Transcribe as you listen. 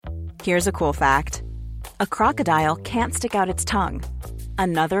Here's a cool fact. A crocodile can't stick out its tongue.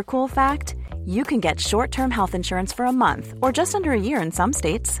 Another cool fact, you can get short-term health insurance for a month or just under a year in some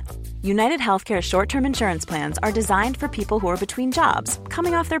states. United Healthcare short-term insurance plans are designed for people who are between jobs,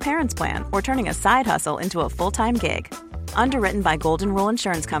 coming off their parents' plan, or turning a side hustle into a full-time gig. Underwritten by Golden Rule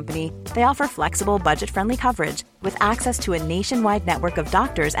Insurance Company, they offer flexible, budget-friendly coverage with access to a nationwide network of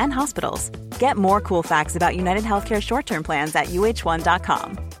doctors and hospitals. Get more cool facts about United Healthcare short-term plans at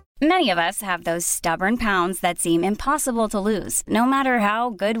uh1.com. Many of us have those stubborn pounds that seem impossible to lose, no matter how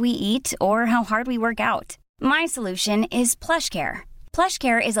good we eat or how hard we work out. My solution is PlushCare.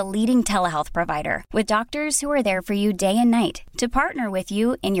 PlushCare is a leading telehealth provider with doctors who are there for you day and night to partner with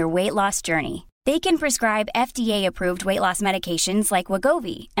you in your weight loss journey. They can prescribe FDA-approved weight loss medications like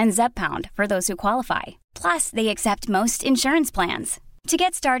Wegovy and Zepbound for those who qualify. Plus, they accept most insurance plans. To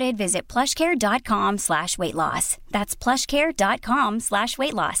get started, visit plushcare.com/weightloss. That's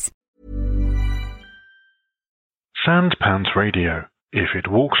plushcare.com/weightloss. Sandpans Radio. If it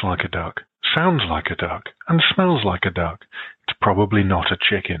walks like a duck, sounds like a duck, and smells like a duck, it's probably not a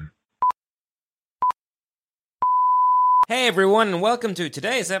chicken. Hey everyone, and welcome to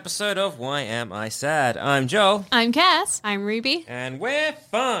today's episode of Why Am I Sad? I'm Joel. I'm Cass. I'm Ruby. And we're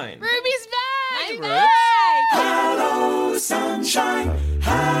fine. Ruby's back! Hey, I'm Rubes. back! Hello, sunshine.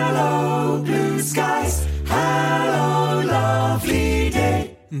 Hello, blue skies. Hello, lovely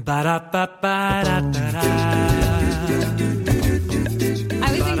day. I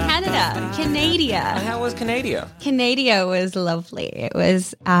was in Canada. Canada. How was Canada? Canada was lovely. It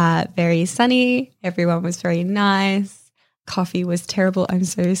was very sunny. Everyone was very nice. Coffee was terrible. I'm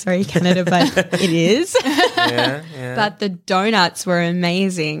so sorry, Canada, but it is. Yeah. But the donuts were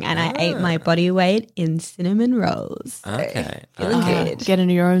amazing, and I ate my body weight in cinnamon rolls. So Okay. feeling good. Getting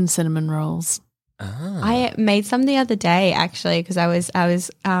your own cinnamon rolls. I made some the other day actually because I was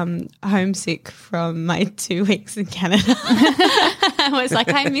homesick from my 2 weeks in Canada. I was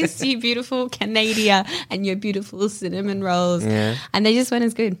like, I miss you, beautiful Canada, and your beautiful cinnamon rolls. Yeah. And they just weren't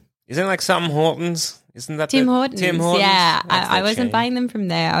as good. Isn't it like something Hortons? Isn't that Tim the- Hortons. Tim Hortons? Yeah, That's I that wasn't chain. buying them from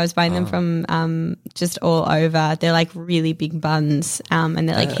there. I was buying them from just all over. They're like really big buns, and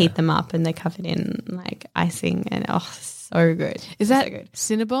they like heat them up and they're covered in like icing, and so good. Is that so good?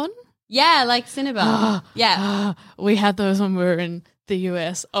 Cinnabon? Yeah, like Cinnabon. Yeah. We had those when we were in the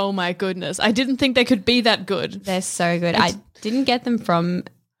US. Oh my goodness. I didn't think they could be that good. They're so good. I didn't get them from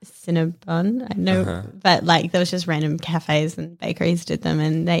Cinnabon. I know, but like there was just random cafes and bakeries did them,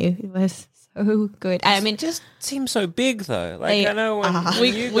 and they were so good. I mean, Just seems so big though. Like They I know when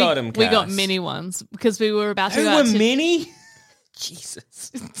you We got them, we got mini ones because we were about to Who go were out to mini?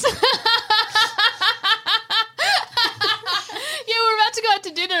 Jesus. Yeah, we were about to go out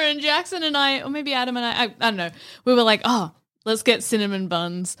to dinner, and Jackson and I, or maybe Adam and I don't know, we were like, oh, let's get cinnamon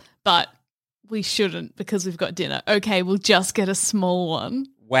buns, but we shouldn't because we've got dinner. Okay, we'll just get a small one.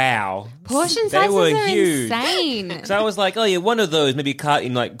 Wow. portion They sizes were are huge. insane. So I was like, oh yeah, one of those, maybe cut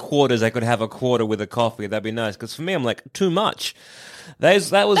in like quarters. I could have a quarter with a coffee. That'd be nice. Because for me, I'm like, too much. That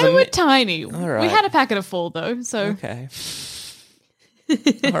was They were tiny. All right. We had a packet of 4 though, so Okay.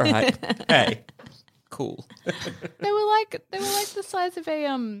 All right. Hey. Cool. they were like the size of a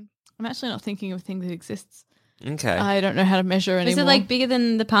I'm actually not thinking of a thing that exists. Okay. I don't know how to measure anymore. Is it like bigger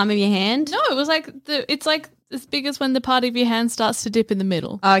than the palm of your hand? No, it was like it's like as big as when the part of your hand starts to dip in the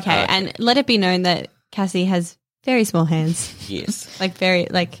middle. Okay, and let it be known that Cassie has very small hands. Yes. Like very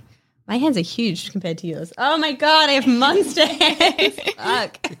like my hands are huge compared to yours. Oh my god, I have monster hands.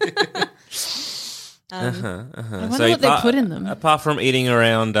 Fuck. I wonder what they put in them. Apart from eating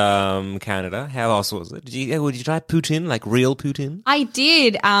around Canada, how else was it? Would you try poutine, like real poutine? I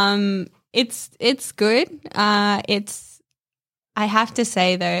did. It's good. I have to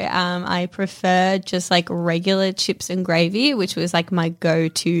say though, I prefer just like regular chips and gravy, which was like my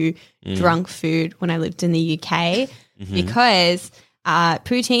go-to drunk food when I lived in the UK, because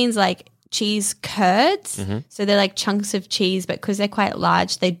poutine's like cheese curds. So they're like chunks of cheese, but because they're quite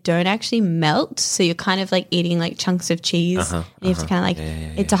large, they don't actually melt. So you're kind of like eating like chunks of cheese. And you have to kind of like,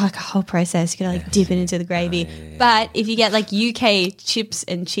 it's like a whole process. You got to like dip it into the gravy. But if you get like UK chips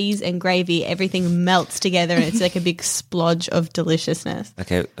and cheese and gravy, everything melts together and it's like a big splodge of deliciousness.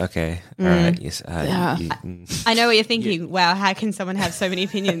 Okay. All right. Yes. I know what you're thinking. Wow, how can someone have so many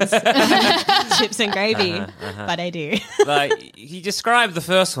opinions? Chips and gravy. But I do. Like you described the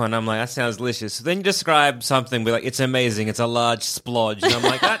first one, I'm like, that sounds delicious. Then you describe something with like, it's amazing, it's a large splodge, and I'm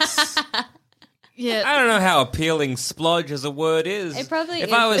like, that's. Yeah. I don't know how appealing splodge as a word is. It probably if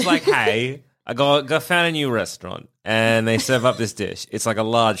is. I was like, hey, I found a new restaurant and they serve up this dish, it's like a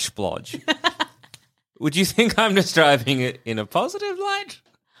large splodge. Would you think I'm describing it in a positive light?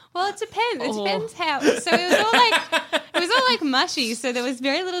 Well, it depends. It depends how. So it was all like mushy. So there was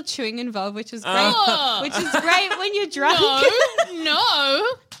very little chewing involved, which was great. Which is great when you're drunk. No.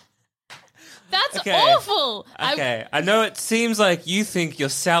 That's awful. Okay, I know it seems like you think you're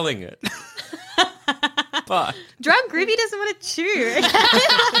selling it. But Drunk Ruby doesn't want to chew.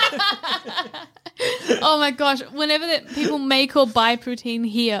 Oh my gosh! Whenever people make or buy poutine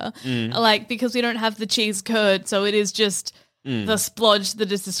here, like because we don't have the cheese curd, so it is just the splodge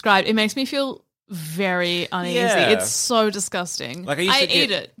that is described. It makes me feel very uneasy. Yeah. It's so disgusting. like I used to eat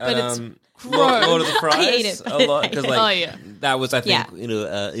get, it, but it's Lord of the Fries. I ate it, a lot because that was I think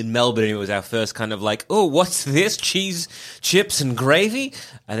in Melbourne it was our first kind of like, oh, what's this? Cheese, chips, and gravy.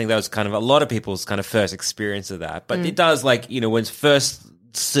 I think that was kind of a lot of people's kind of first experience of that. But it does when it's first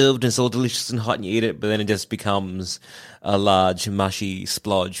served and it's all delicious and hot and you eat it, but then it just becomes a large mushy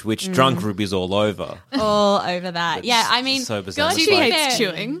splodge, which Drunk Ruby's all over. All over that. Yeah, I mean, so bizarre. God, It's she like- hates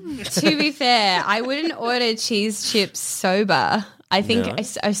chewing. to be fair, I wouldn't order cheese chips sober. I think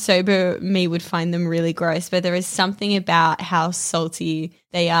a sober me would find them really gross, but there is something about how salty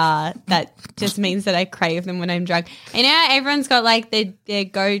they are that just means that I crave them when I'm drunk. And now everyone's got like their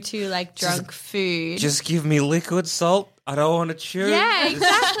go-to like drunk food. Just give me liquid salt. I don't want to chew. Yeah,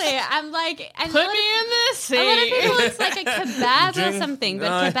 exactly. I'm like, and Put me in the sea. a lot of people, it's like a kebab or something, but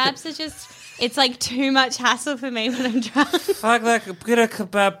No. kebabs are just, it's like too much hassle for me when I'm drunk. Fuck that. Get a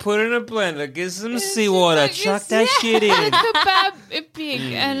kebab, put it in a blender, get some seawater, chuck that shit in. Kebab big,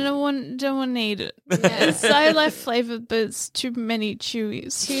 and I don't want to eat it. It's so like flavored, but it's too many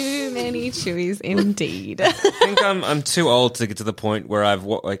chewies. Too many chewies indeed. I think I'm too old to get to the point where I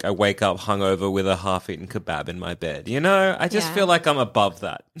wake up hungover with a half-eaten kebab in my bed. You know, I just Yeah. feel like I'm above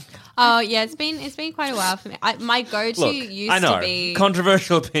that. Oh yeah, it's been quite a while for me. My go-to Look, used I know, to be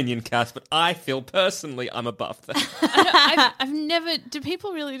controversial opinion, Cass, but I feel personally I'm above that. I've never. Do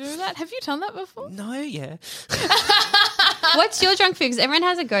people really do that? Have you done that before? No, yeah. What's your drunk food? Because everyone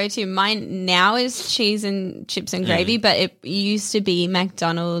has a go-to. Mine now is cheese and chips and gravy, but it used to be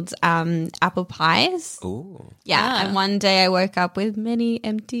McDonald's apple pies. Ooh. Yeah, and one day I woke up with many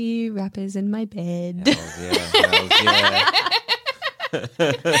empty wrappers in my bed. Yeah.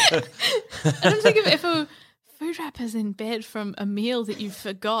 I don't think I've ever food wrappers in bed from a meal that you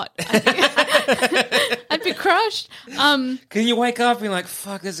forgot. I'd be crushed. Can you wake up and be like,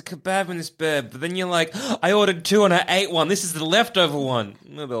 fuck, there's a kebab in this bed, but then you're like, I ordered 2 and I ate 1. This is the leftover one.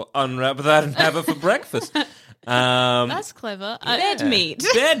 Maybe I'll unwrap that and have it for breakfast. That's clever. Bed meat.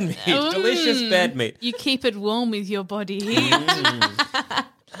 Bed meat. Delicious bed meat. You keep it warm with your body heat.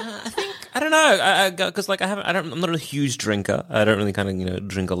 I don't know, because like I'm not a huge drinker. I don't really kind of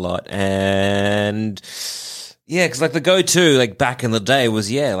drink a lot, and yeah, because like the go-to like back in the day was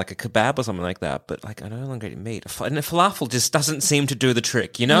like a kebab or something like that. But like I no longer eat meat, and the falafel just doesn't seem to do the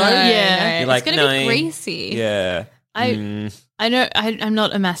trick, you know? Yeah. You're like, it's gonna no, be greasy. Yeah, I know I'm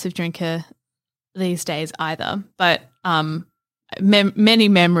not a massive drinker these days either, but many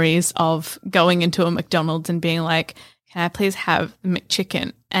memories of going into a McDonald's and being like, can I please have the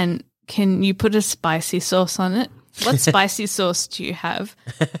McChicken? And can you put a spicy sauce on it? What spicy sauce do you have?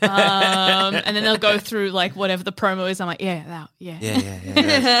 And then they'll go through like whatever the promo is. I'm like, yeah. yeah. Can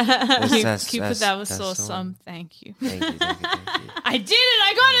you put that with sauce on? Thank you. Thank you. I did it!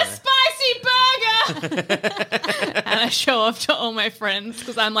 I got a spicy burger! And I show off to all my friends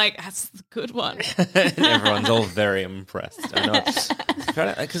because I'm like, that's the good one. And everyone's all very impressed. I know,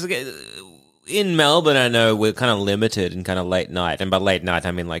 because in Melbourne, I know we're kind of limited in kind of late night, and by late night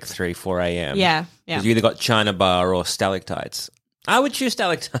I mean like 3-4 a.m. Yeah. Because you either got China Bar or Stalactites. I would choose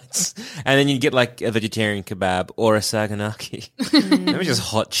Stalactites, and then you'd get like a vegetarian kebab or a saganaki. Maybe just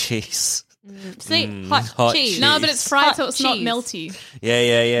hot cheese. Sweet hot cheese. cheese. No, but it's fried Hot so it's not cheese. melty.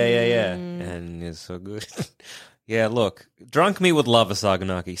 Yeah, and it's so good. Yeah, look, drunk me would love a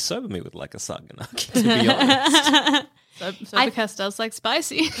saganaki. Sober me would like a saganaki, to be honest. So Cass does like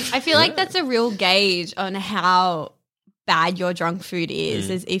spicy. I feel like that's a real gauge on how bad your drunk food is,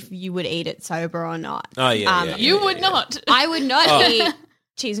 as if you would eat it sober or not. Oh, yeah. You would not. I would not eat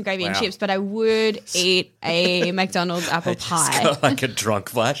cheese and gravy and Wow. chips, but I would eat a McDonald's apple Just pie. got like a drunk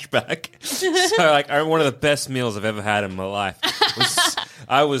flashback. So like one of the best meals I've ever had in my life was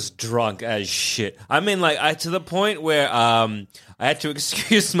I was drunk as shit. I mean like to the point where I had to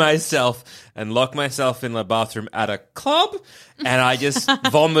excuse myself and lock myself in the bathroom at a club, and I just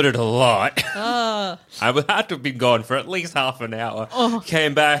vomited a lot. I would have to have been gone for at least half an hour.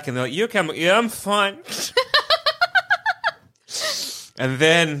 Came back and they're like, "You come? Yeah, I'm fine." And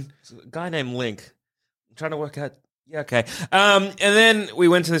then a guy named Link, I'm trying to work out, Yeah, okay. And then we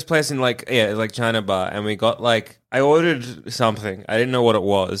went to this place in like China bar, and we got like I ordered something. I didn't know what it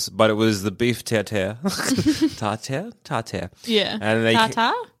was, but it was the beef tartare. tartare. Yeah. And they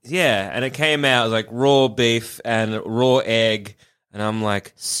Tartar? yeah, and it came out like raw beef and raw egg, and I'm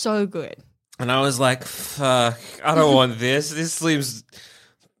like, So good. and I was like, fuck, I don't want this. This seems,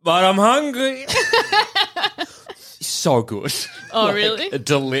 but I'm hungry. So good. Oh, Like, really?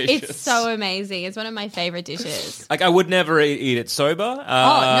 Delicious. It's so amazing. It's one of my favorite dishes. Like I would never eat it sober.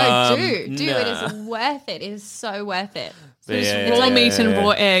 Oh, no, do. It nah. is worth it. It is so worth it. Yeah, Raw yeah, meat and yeah. raw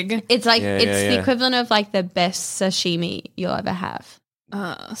egg. It's like, Yeah, it's yeah, the yeah. equivalent of like the best sashimi you'll ever have.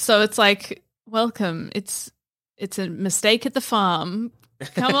 So it's like, welcome. It's a mistake at the farm.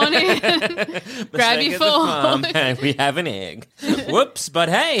 Come on in. Grab Mistake your at the farm, fork. and we have an egg. Whoops, but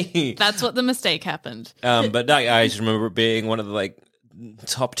hey. That's what the mistake happened. But I just remember it being one of the like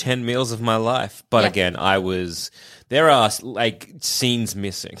top 10 meals of my life. But Yeah. again, there are like scenes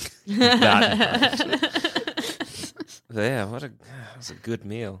missing. That so, yeah, that was a good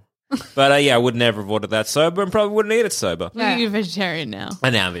meal. But I would never have ordered that sober and probably wouldn't eat it sober. Well, you're vegetarian now.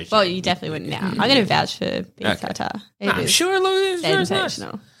 And now I'm vegetarian. Well, you definitely wouldn't now. I'm going to vouch for beef tartar. It I'm is sure it's nice.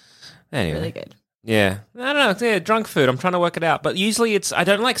 sensational. Anyway. Really good. Yeah. I don't know. Yeah, drunk food. I'm trying to work it out. But usually I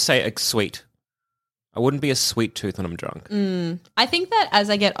don't like sweet. I wouldn't be a sweet tooth when I'm drunk. I think that as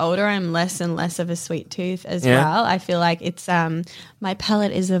I get older, I'm less and less of a sweet tooth as Yeah. well. I feel like it's my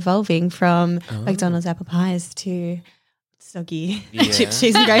palate is evolving from Oh. McDonald's apple pies to soggy Yeah. chips,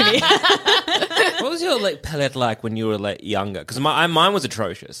 cheese, and gravy. What was your like palate like when you were like younger? Because mine was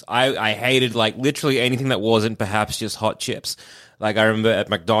atrocious. I hated like literally anything that wasn't perhaps just hot chips. Like I remember at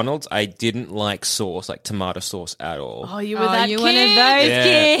McDonald's, I didn't like sauce, like tomato sauce at all. Oh, you were that you kid. one of those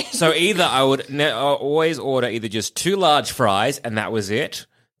kids. So either I would always order either just 2 large fries and that was it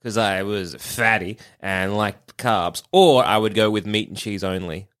because I was fatty and liked carbs, or I would go with meat and cheese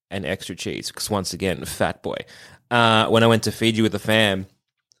only and extra cheese because once again, fat boy. When I went to Fiji with the fam,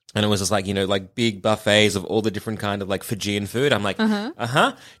 and it was just like, like big buffets of all the different kind of like Fijian food. I'm like,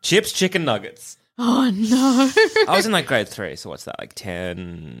 chips, chicken nuggets. Oh, no. I was in like grade 3, so what's that, like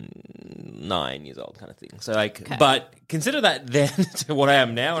 9 years old kind of thing. So like, but consider that then to what I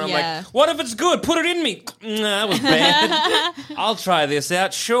am now, and I'm Yeah. like, what if it's good? Put it in me. Nah, that was bad. I'll try this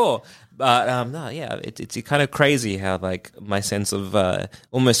out, sure. But no, yeah, it's kind of crazy how like my sense of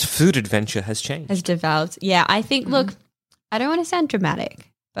almost food adventure has changed. Has developed. Yeah, I think, look, I don't want to sound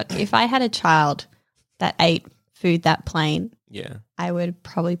dramatic, but if I had a child that ate food that plain, Yeah, I would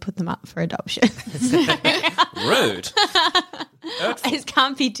probably put them up for adoption. rude. I just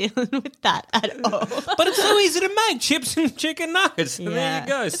can't be dealing with that at all. But it's so easy to make chips and chicken nuggets. And there Yeah. you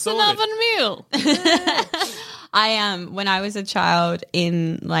go. It's an sorted. oven meal. When I was a child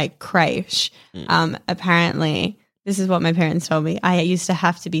in like creche, apparently this is what my parents told me. I used to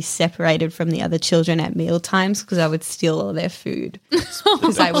have to be separated from the other children at meal times because I would steal all their food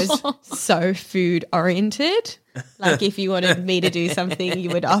because I was so food oriented. Like if you wanted me to do something,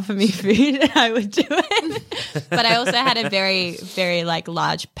 you would offer me food and I would do it. But I also had a very, very like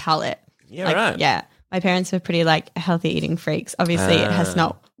large palate. Yeah, Like, right. Yeah. My parents were pretty like healthy eating freaks. Obviously, it has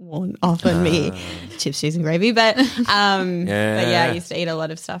not worn off on me, chips, cheese, and gravy. But yeah, I used to eat a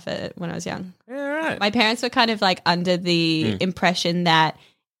lot of stuff when I was young. Yeah, right. My parents were kind of like under the impression that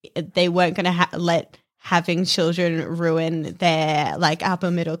they weren't going to let having children ruin their like upper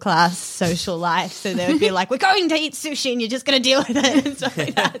middle class social life. So they would be like, we're going to eat sushi and you're just going to deal with it and stuff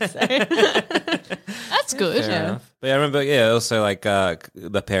like that. So. That's good. Fair enough. But I remember, also like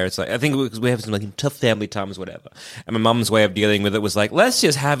the parents, like I think because we have some like tough family times, whatever. And my mum's way of dealing with it was like, let's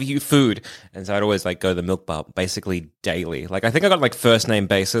just have you food. And so I'd always like go to the milk bar basically daily. Like I think I got like first name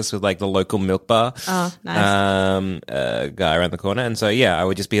basis with like the local milk bar. Oh, nice. Guy around the corner. And so I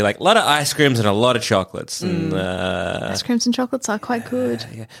would just be like a lot of ice creams and a lot of chocolates. And Ice creams and chocolates are quite good.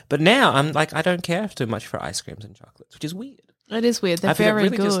 yeah. But now I'm like I don't care too much for ice creams and chocolates, which is weird. It is weird. They're I think it very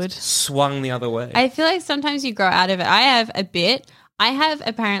really good. just swung the other way. I feel like sometimes you grow out of it. I have a bit. I have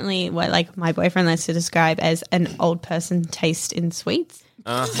apparently what like my boyfriend likes to describe as an old person taste in sweets.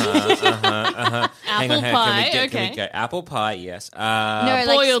 Hang on, pie, can we okay. go? Apple pie, yes. No, like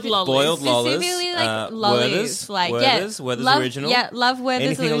boiled lollies. boiled lollies. Specifically like lollies. Like Werther's love, original. Yeah, love Werther's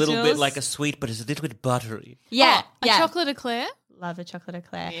Anything originals. a little bit like a sweet, but it's a little bit buttery. yeah, A yeah. chocolate eclair? Love a chocolate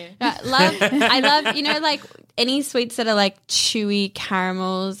eclair. No, I love, like any sweets that are like chewy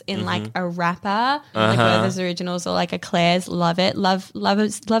caramels in like a wrapper, like Werther's Originals or like eclairs. Love it. Love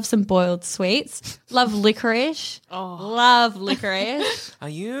some boiled sweets. Love licorice. Love licorice. Are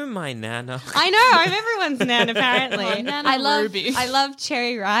you my nana? I know. I'm everyone's nan apparently. Oh, Nana I love Ruby. I love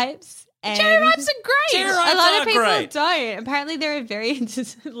cherry ripes. And Cherry ripes are great. Cherry a ripes lot are of people great. don't. Apparently, they're very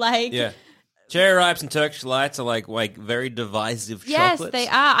like. Yeah. Cherry ripes and Turkish delights are like very divisive Yes, chocolates. they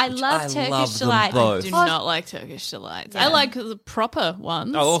are. I which love I Turkish love them delight. both. Do Oh, not like Turkish delights. Yeah. I like the proper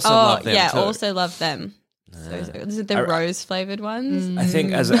ones. I also love them yeah, too. also love them. So, is it the rose flavored ones? I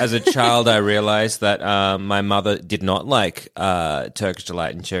think as a child, I realized that my mother did not like Turkish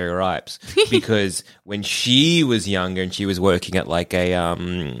delight and cherry ripes because when she was younger and she was working at like a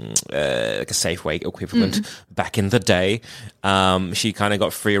Safeway equivalent back in the day, she kind of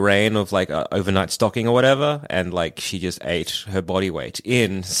got free reign of like overnight stocking or whatever, and like she just ate her body weight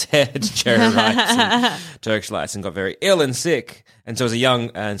in said cherry ripes and Turkish delights and got very ill and sick. And so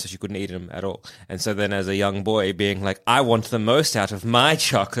so she couldn't eat them at all. And so then as a young boy being like, I want the most out of my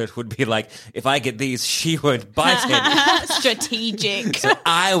chocolate would be like, if I get these, she won't bite any. Strategic. So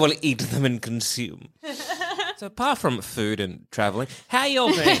I will eat them and consume. So apart from food and traveling, how y'all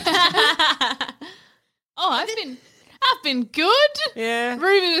been? Oh, I've been good. Yeah.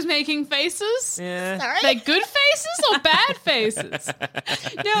 Ruby was making faces. Yeah. Sorry. They good faces or bad faces?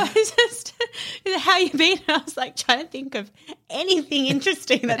 No, it's just how you been. I was like trying to think of anything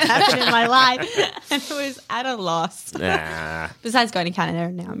interesting that's happened in my life, and it was at a loss. Nah. Besides going to Canada,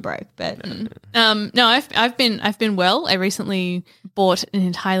 and now I'm broke. But No, I've been well. I recently bought an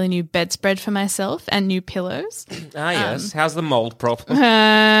entirely new bedspread for myself and new pillows. Ah, yes. How's the mold problem?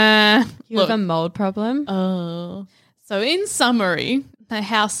 you have a mold problem. So in summary, my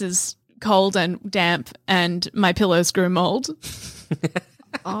house is cold and damp, and my pillows grew mold.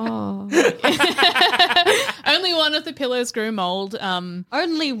 Oh, Only one of the pillows grew mold.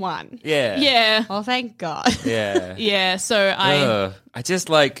 only one. Yeah. Yeah, Oh, thank God. Yeah. yeah. So I just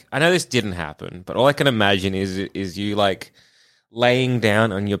like, I know this didn't happen, but all I can imagine is you like laying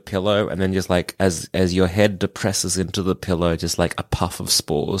down on your pillow and then just like as your head depresses into the pillow, just like a puff of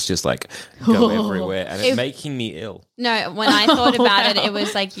spores just like go everywhere and it's making me ill. No, when I thought about it, it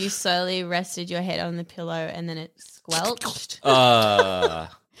was like you slowly rested your head on the pillow and then it squelched. No,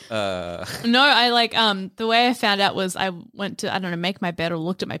 I like the way I found out was I went to, I don't know, make my bed or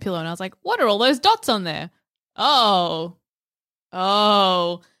looked at my pillow and I was like, what are all those dots on there? Oh,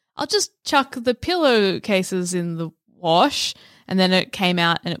 I'll just chuck the pillowcases in the wash. And then it came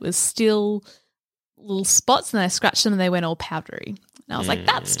out and it was still little spots and I scratched them and they went all powdery. And I was like,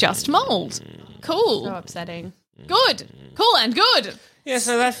 that's just mold. Cool. So upsetting. Good. Cool and good. Yeah,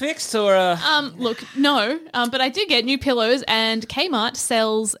 so that fixed or Look, no, but I did get new pillows and Kmart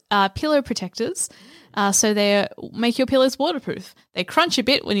sells pillow protectors. So they make your pillows waterproof. They crunch a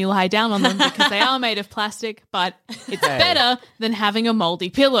bit when you lie down on them because they are made of plastic, but it's better than having a moldy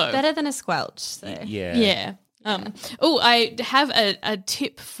pillow. Better than a squelch. So. yeah. Yeah. I have a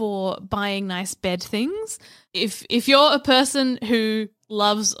tip for buying nice bed things. If you're a person who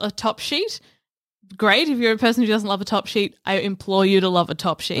loves a top sheet, great. If you're a person who doesn't love a top sheet, I implore you to love a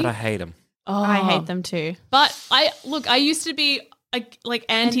top sheet. But I hate them. Oh. I hate them too. But I used to be like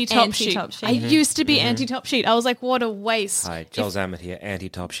anti-top sheet. anti-top sheet. I used to be anti-top sheet. I was like, what a waste. Hi, Joel Zammett here,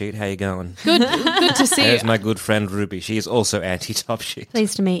 anti-top sheet. How you going? Good to see There's you. my good friend Ruby. She is also anti-top sheet.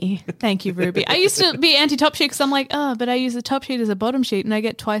 Pleased to meet you. Thank you, Ruby. I used to be anti-top sheet because I'm like, but I use the top sheet as a bottom sheet and I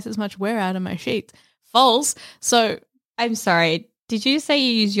get twice as much wear out of my sheets. False. So I'm sorry. Did you say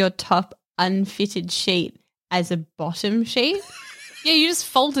you use your top unfitted sheet as a bottom sheet? yeah, you just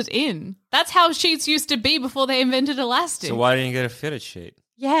fold it in. That's how sheets used to be before they invented elastic. So why didn't you get a fitted sheet?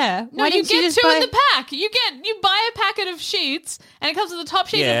 Yeah. No, Why you didn't get just two buy- in the pack. You buy a packet of sheets and it comes with the top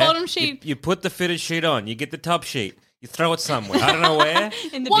sheet and the bottom sheet. You put the fitted sheet on. You get the top sheet. You throw it somewhere. I don't know where.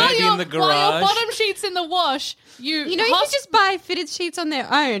 in the While maybe your, in the while your garage. bottom sheet's in the wash, you You can just buy fitted sheets on their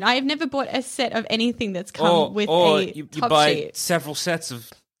own. I have never bought a set of anything that's come with or a you top buy sheet. several sets of.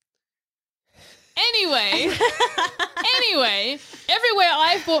 Anyway, everywhere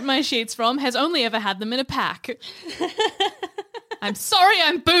I've bought my sheets from has only ever had them in a pack. I'm sorry,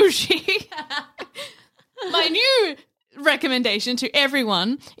 I'm bougie. My new recommendation to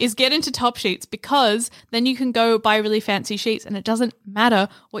everyone is get into top sheets because then you can go buy really fancy sheets and it doesn't matter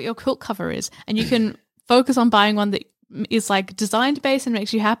what your quilt cover is. And you can focus on buying one that is like designed based and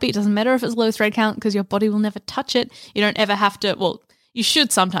makes you happy. It doesn't matter if it's low thread count because your body will never touch it. You don't ever have to, well, you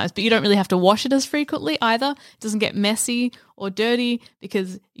should sometimes, but you don't really have to wash it as frequently either. It doesn't get messy or dirty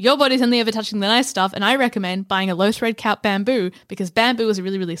because your body's only ever touching the nice stuff. And I recommend buying a low thread count bamboo because bamboo is a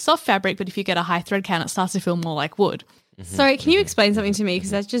really, really soft fabric, but if you get a high thread count, it starts to feel more like wood. Sorry, can you explain something to me?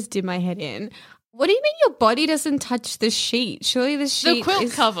 Because that just did my head in. What do you mean your body doesn't touch the sheet? Surely the sheet The quilt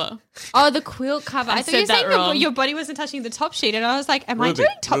is... cover. Oh, the quilt cover. I thought you were said that saying wrong. your body wasn't touching the top sheet. And I was like, am I doing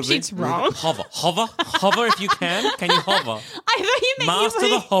top sheets wrong? Hover if you can. Can you hover? I thought you Master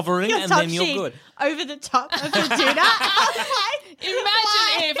the hovering, your and top then you're sheet good. over the top of the tuna.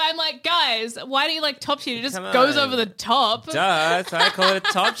 Imagine if I'm like, guys, why do you like top sheet? It just Come goes on. over the top. Duh, that's why I call it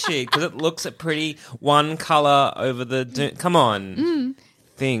a top sheet, because it looks a pretty one color over the... Come on.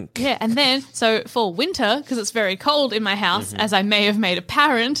 Think. Yeah, and then, so for winter, because it's very cold in my house, as I may have made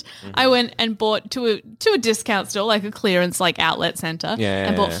apparent, I went and bought to a discount store, like a clearance like outlet center,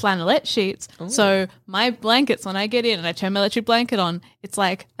 and bought flannelette sheets. So my blankets, when I get in and I turn my electric blanket on, it's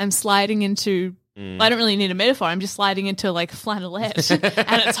like I'm sliding into... I don't really need a metaphor. I'm just sliding into like flannelette,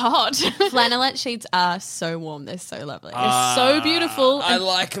 and it's hot. Flannelette sheets are so warm. They're so lovely. They're so beautiful. I and-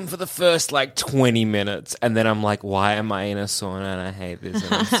 like them for the first like 20 minutes, and then I'm like, why am I in a sauna and I hate this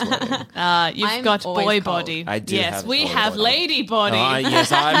and I'm sweating? You've I'm got always boy cold. body. I do Yes, have we boy have body. lady body.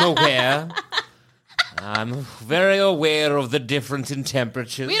 Yes, I'm aware. I'm very aware of the difference in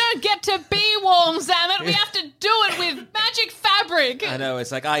temperatures. We don't get to be warm, Zamet. We have to do it with magic fabric. I know,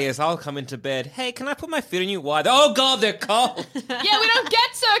 it's like, yes, I'll come into bed. Hey, can I put my feet on you? Why? Oh, God, they're cold. Yeah, we don't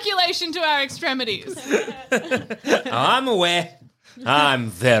get circulation to our extremities. I'm aware. I'm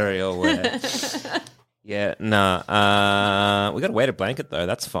very aware. Yeah, nah. We got a weighted blanket, though.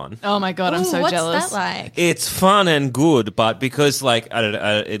 That's fun. Oh my God, I'm Ooh, so what's jealous. that like? It's fun and good, but because like I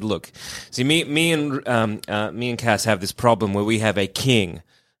don't, look, see me and Cass have this problem where we have a king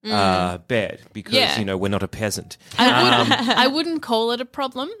bed because Yeah. we're not a peasant. I wouldn't call it a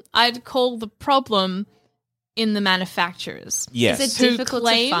problem. I'd call the problem in the manufacturers. Yes. Is Who it difficult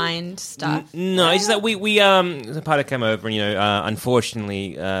claim- to find stuff? No, it's just that we the partner came over and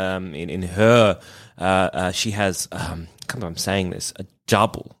unfortunately in her she has I'm saying this, a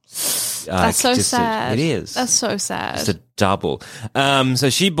double. That's so sad. It is. That's so sad. It's a double. So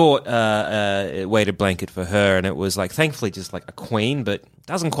she bought a weighted blanket for her, and it was like, thankfully, just like a queen, but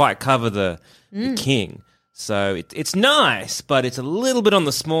doesn't quite cover the king. So it's nice, but it's a little bit on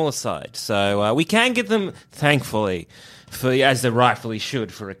the smaller side. So we can get them, thankfully, as they rightfully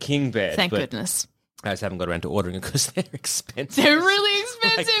should, for a king bed. Thank but goodness. I just haven't got around to ordering it because they're expensive. They're really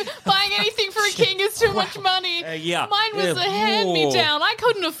expensive. Buying anything for a king is too much money. Yeah. Mine was Yeah. a hand-me-down. I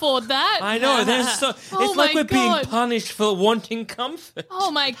couldn't afford that. I know. Oh It's like my we're being God. punished for wanting comfort.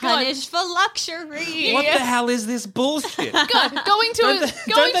 Oh my God. Punished for luxury. What the hell is this bullshit? God, going to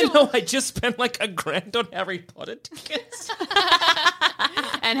Don't they know I just spent like $1,000 on Harry Potter tickets?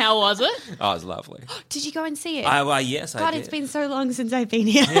 And how was it? Oh, it was lovely. Did you go and see it? Yes, I God, did. it's been so long since I've been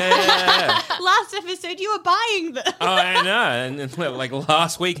here. Yeah. Last episode, you were buying them. Oh, I know. And like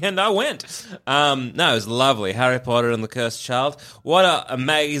last weekend, I went. No, it was lovely. Harry Potter and the Cursed Child. What an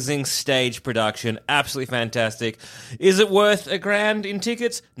amazing stage production. Absolutely fantastic. Is it worth $1,000 in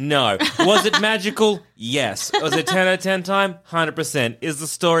tickets? No. Was it magical? Yes. Was it 10 out of 10 time? 100%. Is the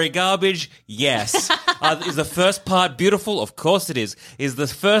story garbage? Yes. Is the first part beautiful? Of course it is. Is the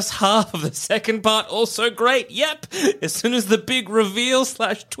first half of the second part also great? Yep. As soon as the big reveal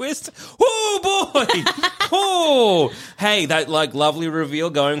 / twist, oh boy! Oh, hey, that like lovely reveal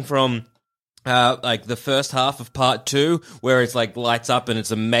going from like the first half of part 2 where it's like lights up and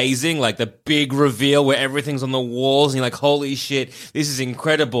it's amazing, like the big reveal where everything's on the walls and you're like, holy shit, this is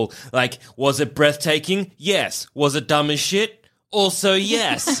incredible. Like, was it breathtaking? Yes. Was it dumb as shit? Also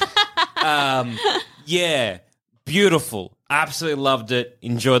yes. Yeah, beautiful. Absolutely loved it.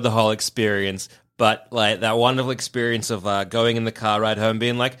 Enjoyed the whole experience. But like that wonderful experience of going in the car ride home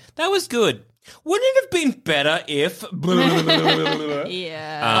being like, that was good. Wouldn't it have been better if...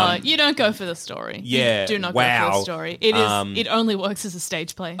 Yeah. You don't go for the story. Yeah, You do not go wow. for the story. It is. It only works as a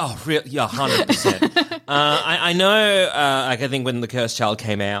stage play. Oh, really? Yeah, 100%. I know, like, I think when The Cursed Child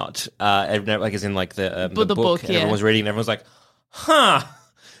came out, like, as in, like, the book, and yeah. everyone was reading, and everyone was like, huh,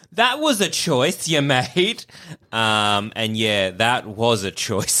 that was a choice you made. And, yeah, that was a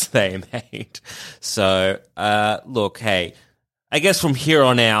choice they made. So, look, hey... I guess from here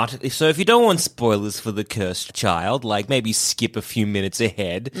on out, so if you don't want spoilers for The Cursed Child, like maybe skip a few minutes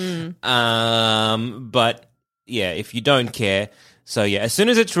ahead. But yeah, if you don't care, so yeah, as soon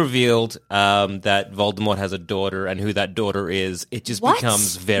as it's revealed that Voldemort has a daughter and who that daughter is, it just What?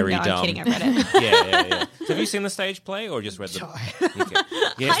 becomes very No, dumb. I'm kidding. I read it. Yeah. So have you seen the stage play or just read the book? Okay.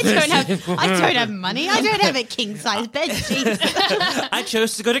 Yes. I don't have money. I don't have a king size bed. Jeez. I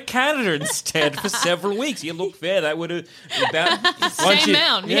chose to go to Canada instead for several weeks. You look fair. That would have about Same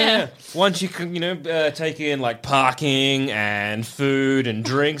amount, yeah. Once you can, take in like parking and food and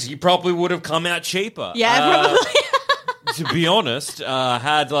drinks, you probably would have come out cheaper. Yeah, probably. To be honest,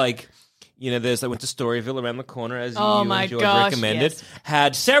 had like. There's I went to Storyville around the corner, as Oh you my and George gosh, recommended. yes.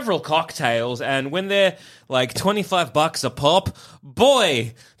 Had several cocktails, and when they're like $25 a pop,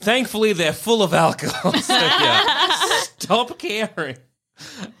 boy, thankfully they're full of alcohol. So yeah, Stop caring.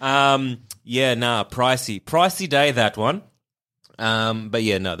 Pricey day, that one. But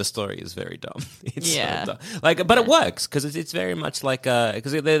yeah, no, the story is very dumb. It's so dumb. But it works because it's very much like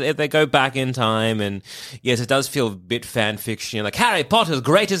because they go back in time, and yes, it does feel a bit fan fiction, like Harry Potter's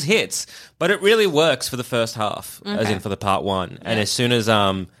greatest hits, but it really works for the first half, as in for the part one, and as soon as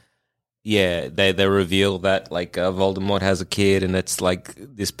they reveal that like Voldemort has a kid, and it's like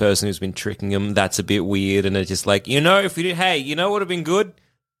this person who's been tricking him. That's a bit weird, and it's just like if you what would have been good?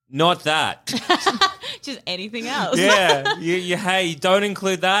 Not that. Just anything else. Yeah. Hey, don't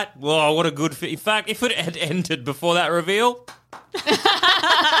include that. Well, what a good fit. In fact, if it had ended before that reveal,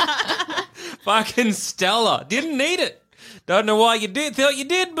 fucking stellar. Didn't need it. Don't know why you did. Thought you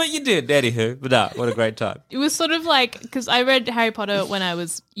did, but you did. Anywho, but no, what a great time. It was sort of like, because I read Harry Potter when I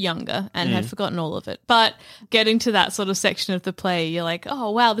was younger and had forgotten all of it. But getting to that sort of section of the play, you're like, oh,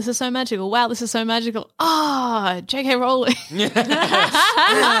 wow, this is so magical. Wow, this is so magical. J.K. Rowling.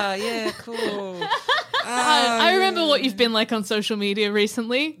 Yeah, cool. I remember what you've been like on social media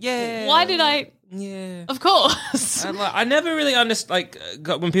recently. Yeah. Why did I... Yeah. Of course. I never really understood,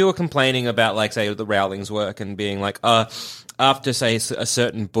 when people were complaining about, like, say, the Rowling's work and being like, after, say, a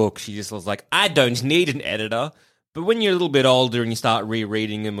certain book, she just was like, I don't need an editor. But when you're a little bit older and you start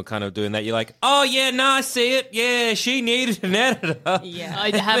rereading them and kind of doing that, you're like, oh, yeah, no, I see it. Yeah, she needed an editor. Yeah. I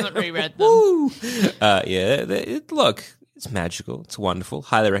haven't reread them. Look, it's magical. It's wonderful.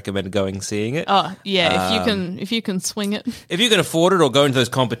 Highly recommend going and seeing it. Oh, yeah, if you can swing it. If you can afford it or go into those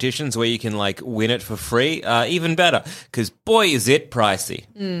competitions where you can, like, win it for free, even better. Because, boy, is it pricey.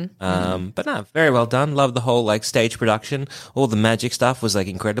 But no, very well done. Love the whole, like, stage production. All the magic stuff was, like,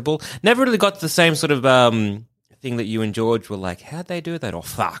 incredible. Never really got the same sort of thing that you and George were like, how'd they do that? Or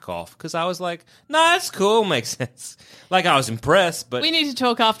fuck off. Because I was like, no, that's cool. Makes sense. Like, I was impressed, but... We need to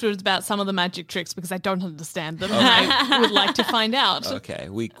talk afterwards about some of the magic tricks because I don't understand them. And I would like to find out. Okay,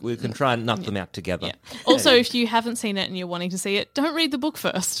 we can try and knock them out together. Yeah. Also, if you haven't seen it and you're wanting to see it, don't read the book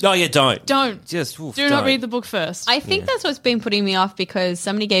first. No, yeah, don't. Don't. Just, Do not read the book first. I think that's what's been putting me off because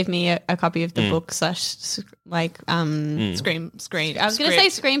somebody gave me a copy of the book / screen. I was going to say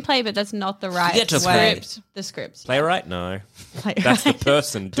screenplay, but that's not the right get to word. The script. Playwright? No. That's the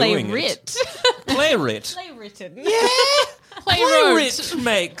person doing it. Playwright. Playwritten. Yeah. Playwright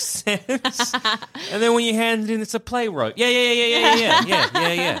makes sense. And then when you hand it in, it's a playwright.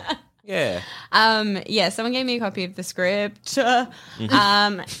 Yeah. Someone gave me a copy of the script,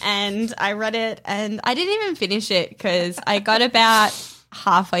 and I read it, and I didn't even finish it because I got about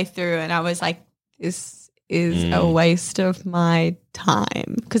halfway through, and I was like, "This is a waste of my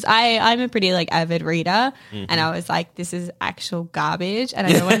time." Because I'm a pretty like avid reader, and I was like, "This is actual garbage," and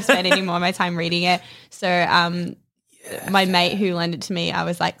I don't want to spend any more of my time reading it. So, my mate who lent it to me, I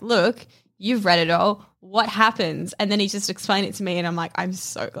was like, "Look, you've read it all. What happens?" And then he just explained it to me, and I'm like, I'm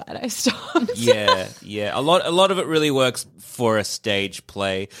so glad I stopped. Yeah. A lot of it really works for a stage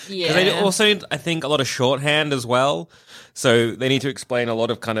play. Yeah. Because they also, I think, a lot of shorthand as well. So they need to explain a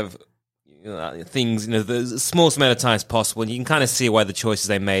lot of kind of things, the smallest amount of time as possible. And you can kind of see why the choices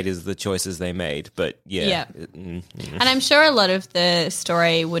they made is the choices they made. But yeah. And I'm sure a lot of the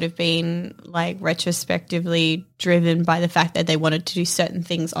story would have been like retrospectively driven by the fact that they wanted to do certain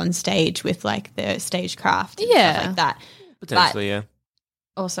things on stage with like the stagecraft and stuff like that. Potentially, but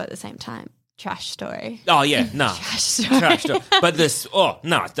also at the same time, trash story. Oh yeah, no. Trash story. But this,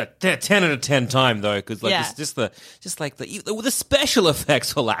 the 10 out of 10 time though, because like it's the special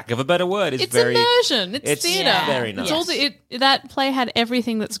effects, for lack of a better word, is it's very immersion. It's theatre. Very nice. That play had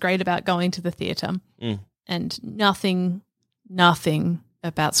everything that's great about going to the theatre, and nothing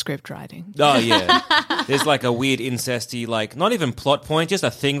about script writing. Oh yeah, there's like a weird incesty, like not even plot point, just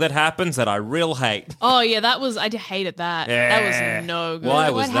a thing that happens that I real hate. Oh yeah, I hated that. Yeah. That was no good. Why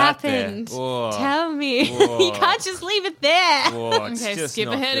was what that happened? There? Oh. Tell me. Oh. You can't just leave it there. Oh, it's Okay, just skip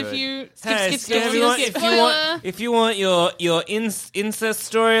not ahead good. if you If you want your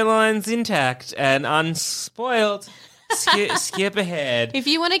incest storylines intact and unspoiled, skip ahead. If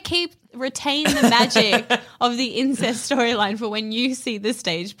you want to retain the magic of the incest storyline for when you see the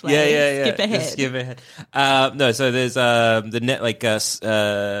stage play, skip ahead. Just skip ahead. No, so there's the net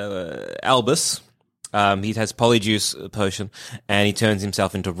Albus. He has polyjuice potion, and he turns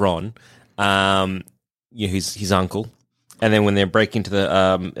himself into Ron. His uncle. And then when they break into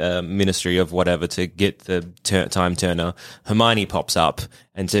the Ministry of whatever to get the Time Turner, Hermione pops up,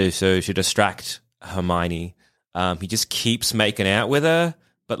 and so to distract Hermione, he just keeps making out with her,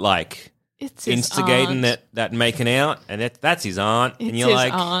 but like it's his instigating aunt. that making out, and that's his aunt, It's and you're his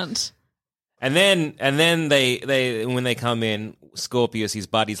like, aunt. and then they when they come in, Scorpius, his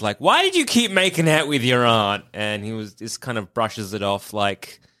buddy's like, why did you keep making out with your aunt? And he just kind of brushes it off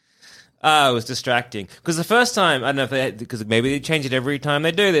like, it was distracting. Because the first time, I don't know if because maybe they change it every time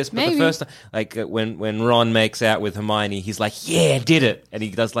they do this, but the first time, like when Ron makes out with Hermione, he's like, yeah, did it. And he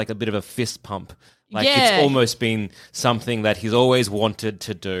does like a bit of a fist pump. Like it's almost been something that he's always wanted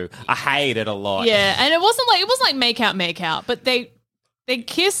to do. I hate it a lot. Yeah, and it wasn't like make out, but they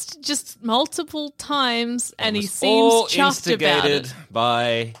kissed just multiple times, and he seems all chuffed about instigated it.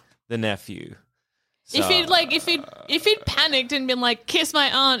 by the nephew. So, If he'd panicked and been like, kiss my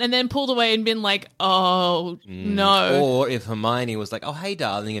aunt, and then pulled away and been like, oh no. Or if Hermione was like, oh hey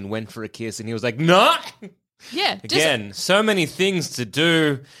darling, and went for a kiss, and he was like, no. Yeah. Again, so many things to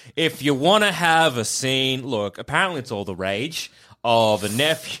do. If you want to have a scene, look, apparently it's all the rage of a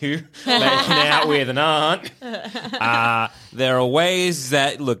nephew making out with an aunt. There are ways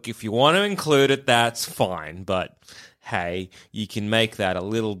that, look, if you want to include it, that's fine. But, hey, you can make that a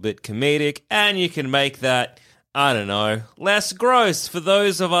little bit comedic, and you can make that, I don't know, less gross for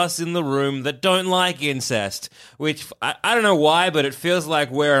those of us in the room that don't like incest. Which, I don't know why, but it feels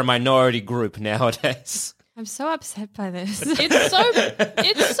like we're a minority group nowadays. I'm so upset by this.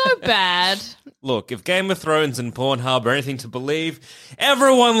 It's so bad. Look, if Game of Thrones and Pornhub are anything to believe,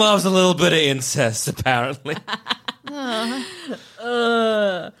 everyone loves a little bit of incest, apparently. So,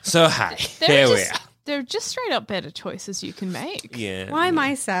 hi, here we are. There are just straight up better choices you can make. Yeah. Why am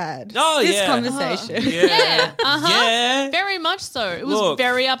I sad? Oh, this yeah. conversation. Yeah, Yeah. very much so. It was Look,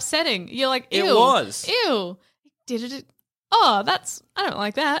 very upsetting. You're like, ew. it was. Ew. Did it? Oh, I don't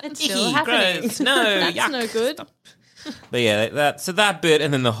like that. It's still happening. Gross. No, That's yuck. no good. But yeah, that bit,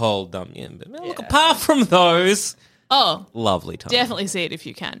 and then the whole dumb. Yeah, but look, apart from those, Oh, lovely time. definitely see it if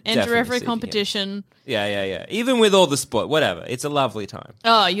you can. Enter Definitely see every it if you can. competition. Yeah. Even with all the sport, whatever, it's a lovely time.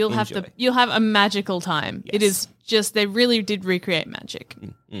 Oh, Enjoy. you'll have a magical time. It is just they really did recreate magic.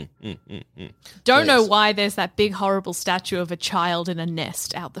 Don't know why there's that big horrible statue of a child in a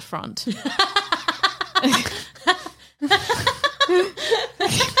nest out the front.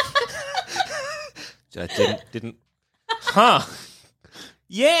 I didn't. Huh?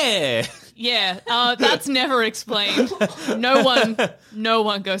 Yeah. Yeah, that's never explained. No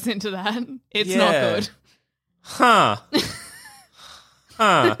one goes into that. It's not good. Huh.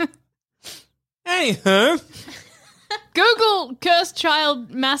 Anywho. Google cursed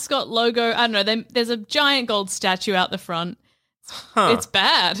child mascot logo. I don't know. There's a giant gold statue out the front. It's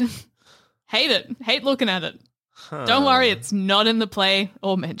bad. Hate it. Hate looking at it. Don't worry, it's not in the play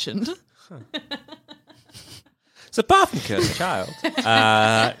or mentioned. So apart from Cursed Child,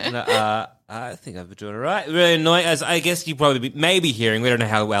 I think I've been doing all right. Really annoying, as I guess you probably may be hearing. We don't know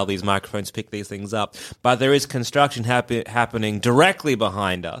how well these microphones pick these things up, but there is construction happening directly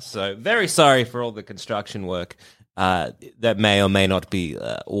behind us. So very sorry for all the construction work that may or may not be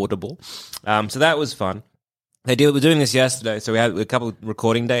audible. So that was fun. We're doing this yesterday, so we had a couple of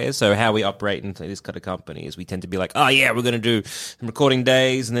recording days. So how we operate in this kind of company is we tend to be like, oh yeah, we're going to do some recording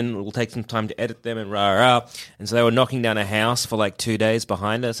days, and then we'll take some time to edit them and rah. And so they were knocking down a house for like 2 days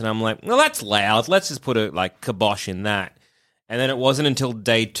behind us, and I'm like, well, that's loud. Let's just put a like kibosh in that. And then it wasn't until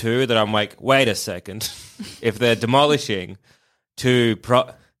day 2 that I'm like, wait a second. If they're demolishing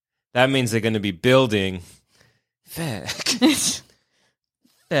that means they're going to be building. Fuck.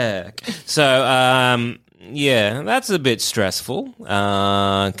 So, yeah, that's a bit stressful,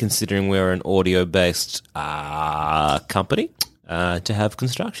 considering we're an audio-based company, to have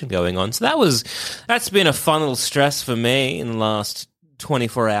construction going on. So that's been a fun little stress for me in the last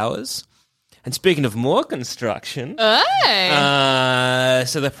 24 hours. And speaking of more construction, so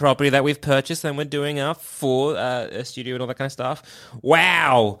the property that we've purchased and we're doing for a studio and all that kind of stuff,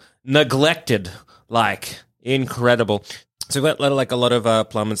 wow, neglected, like incredible. So we've got like a lot of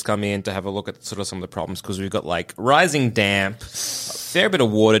plumbers come in to have a look at sort of some of the problems, because we've got like rising damp, a fair bit of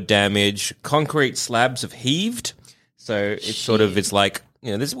water damage, concrete slabs have heaved. So it's like,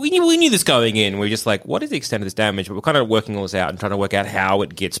 you know, we knew this going in. We're just like, what is the extent of this damage? But we're kind of working all this out and trying to work out how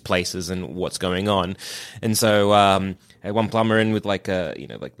it gets places and what's going on. And so I had one plumber in with like a, you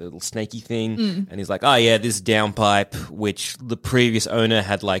know, like the little snaky thing. And he's like, oh yeah, this downpipe, which the previous owner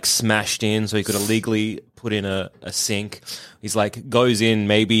had like smashed in so he could illegally put in a sink. He's like, goes in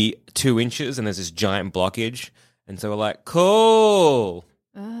maybe 2 inches and there's this giant blockage. And so we're like, cool.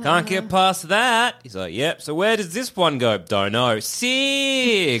 Can't get past that. He's like, yep. So where does this one go? Don't know.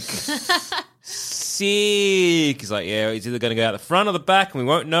 Sick. Sick. He's like, yeah, it's either going to go out the front or the back, and we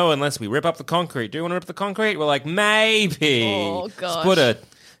won't know unless we rip up the concrete. Do you want to rip the concrete? We're like, maybe. Oh, gosh. Let's put a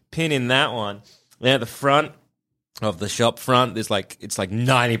pin in that one. Then at the front, of the shop front, it's like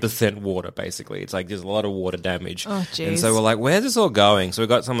 90% water, basically. It's like there's a lot of water damage. Oh, jeez. And so we're like, where's this all going? So we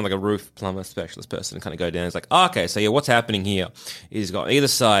got someone like a roof plumber specialist person to kind of go down. It's like, oh, okay, so yeah, what's happening here is you've got either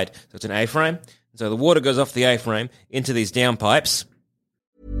side, so it's an A-frame. So the water goes off the A-frame into these down pipes.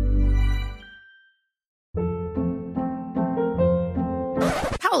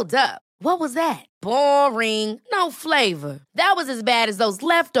 Hold up. What was that? Boring. No flavor. That was as bad as those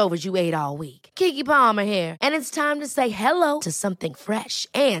leftovers you ate all week. Keke Palmer here, and it's time to say hello to something fresh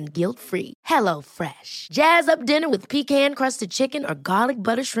and guilt-free. Hello Fresh. Jazz up dinner with pecan-crusted chicken or garlic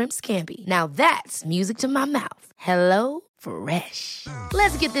butter shrimp scampi. Now that's music to my mouth. Hello Fresh.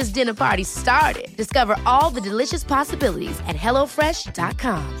 Let's get this dinner party started. Discover all the delicious possibilities at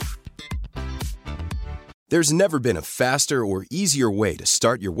hellofresh.com. There's never been a faster or easier way to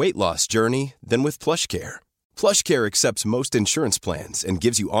start your weight loss journey than with PlushCare. PlushCare accepts most insurance plans and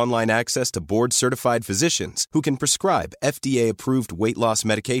gives you online access to board-certified physicians who can prescribe FDA-approved weight loss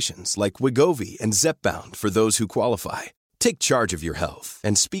medications like Wegovy and Zepbound for those who qualify. Take charge of your health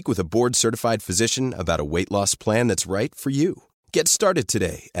and speak with a board-certified physician about a weight loss plan that's right for you. Get started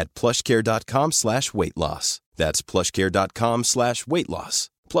today at plushcare.com/weight loss. That's plushcare.com/weight loss.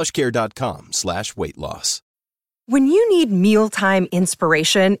 plushcare.com/weight loss. When you need mealtime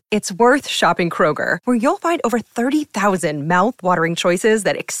inspiration, it's worth shopping Kroger, where you'll find over 30,000 mouth-watering choices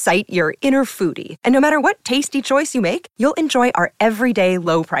that excite your inner foodie. And no matter what tasty choice you make, you'll enjoy our everyday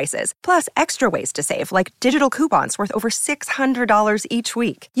low prices, plus extra ways to save, like digital coupons worth over $600 each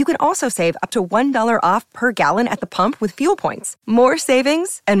week. You can also save up to $1 off per gallon at the pump with fuel points. More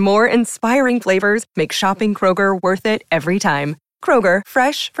savings and more inspiring flavors make shopping Kroger worth it every time. Kroger,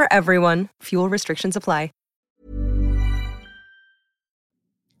 fresh for everyone. Fuel restrictions apply.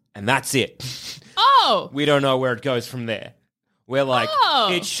 And that's it. Oh! We don't know where it goes from there. We're like,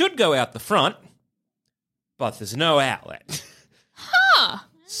 it should go out the front, but there's no outlet. Huh. Ah,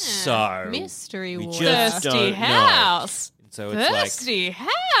 So mystery we water. just Thirsty don't house. know. So it's Thirsty like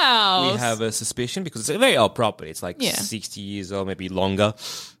house. we have a suspicion because it's a very old property. It's like Yeah. 60 years old, maybe longer.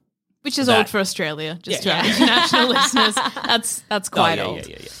 Which is that- old for Australia, just Yeah. to our international listeners. That's quite Oh, old.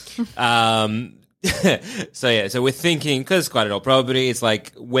 Yeah. So we're thinking, because it's quite an old property, it's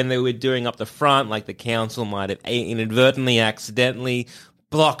like when they were doing up the front, like the council might have inadvertently, accidentally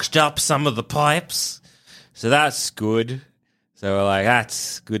blocked up some of the pipes. So that's good. So we're like,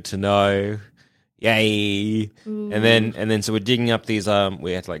 that's good to know. Yay. And then so we're digging up these,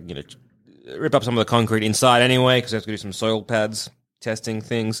 we had to like, rip up some of the concrete inside anyway, because we have to do some soil pads testing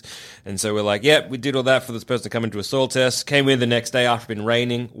things. And so we're like, yep, we did all that for this person to come into a soil test. Came in the next day after it's been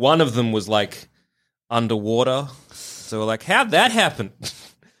raining. One of them was like underwater. So we're like, how'd that happen?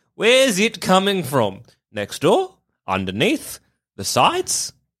 Where's it coming from? Next door? Underneath? The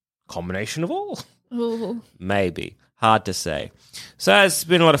sides? Combination of all? Ooh. Maybe. Hard to say. So it's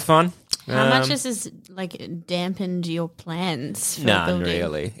been a lot of fun. How much has this dampened your plans for Nah, building?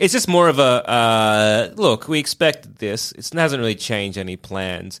 really. It's just more of a look. We expected this. It hasn't really changed any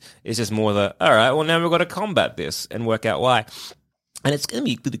plans. It's just more all right. Well, now we've got to combat this and work out why. And it's going to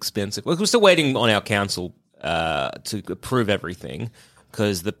be a bit expensive. We're still waiting on our council to approve everything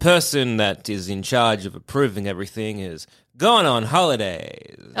because the person that is in charge of approving everything is gone on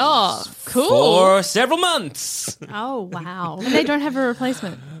holidays. Oh, cool. For several months. Oh, wow. And they don't have a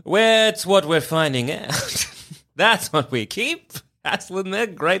replacement. It's what we're finding out. That's what we keep hassling their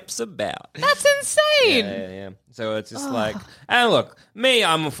grapes about. That's insane. Yeah. So it's just like, and look, me,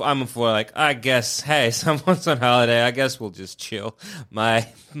 I'm for like, I guess, hey, someone's on holiday. I guess we'll just chill. My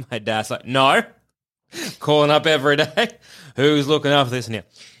dad's like, no, calling up every day. Who's looking after this now?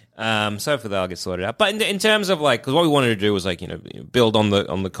 So hopefully that'll get sorted out. But in terms of like, because what we wanted to do was like, build on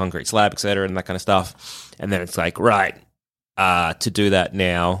the concrete slab, etc., and that kind of stuff. And then it's like, right, to do that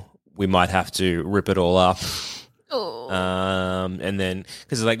now, we might have to rip it all up. And then,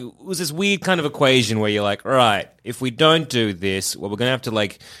 because like, it was this weird kind of equation where you're like, all right, if we don't do this, well, we're going to have to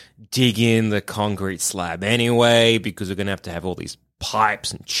like dig in the concrete slab anyway, because we're going to have all these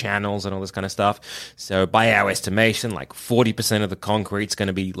pipes and channels and all this kind of stuff. So by our estimation, like 40% of the concrete's going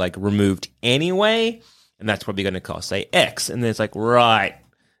to be like removed anyway. And that's probably going to cost, say, X. And then it's like, right.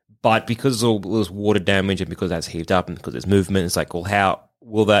 But because all this water damage and because that's heaved up and because there's movement, it's like, well, how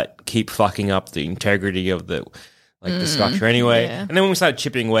will that keep fucking up the integrity of the structure anyway? Yeah. And then when we started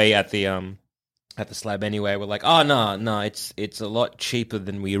chipping away at the slab anyway, we're like, oh no, it's a lot cheaper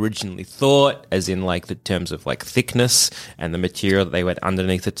than we originally thought, as in like the terms of like thickness and the material that they went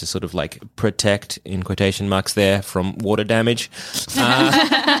underneath it to sort of like protect, in quotation marks there, from water damage. So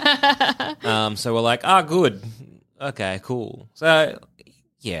we're like, good, okay, cool. So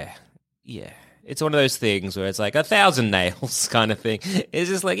yeah, It's one of those things where it's like 1,000 nails kind of thing. It's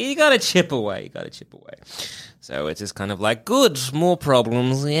just like, you got to chip away. So it's just kind of like, good, more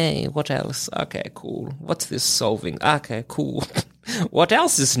problems. Yay, what else? Okay, cool. What's this solving? Okay, cool. What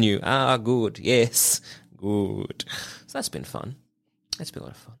else is new? Good. Yes, good. So that's been fun. It's been a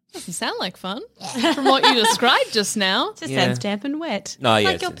lot of fun. Doesn't sound like fun from what you described just now. Just sounds damp and wet. No, like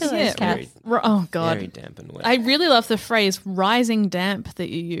yes, your it's pillows, Kath. Oh, God. Very damp and wet. I really love the phrase rising damp that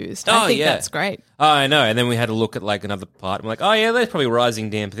you used. I think that's great. Oh, I know. And then we had to look at like another part. I'm like, oh, yeah, there's probably rising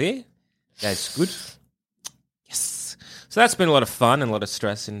damp there. That's good. Yes. So that's been a lot of fun and a lot of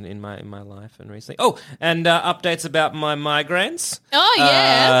stress in my life and recently. Oh, and updates about my migraines. Oh,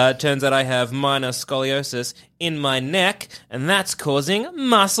 yeah. Turns out I have minor scoliosis in my neck, and that's causing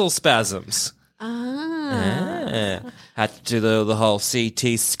muscle spasms. Had to do the whole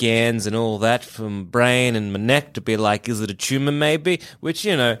CT scans and all that from brain and my neck to be like, is it a tumor maybe? Which,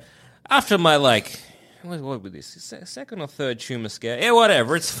 after my what was this? Second or third tumor scare? Yeah,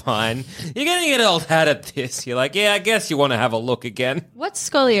 whatever, it's fine. You're going to get old hat at this. You're like, yeah, I guess you want to have a look again. What's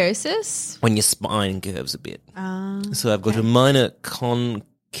scoliosis? When your spine curves a bit. So I've got a minor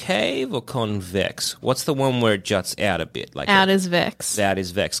concave or convex. What's the one where it juts out a bit? Out is vex. Out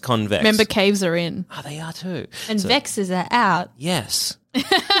is vex. Convex. Remember, caves are in. Oh, they are too. And vexes are out. Yes.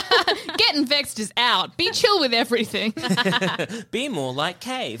 Getting vexed is out. Be chill with everything. Be more like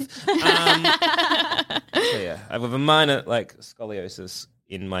cave. So yeah, I have a minor scoliosis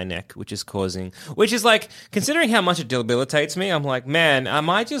in my neck, which is considering how much it debilitates me, I'm like, man, am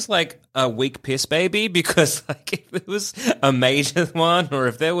I just like a weak piss baby? Because if it was a major one or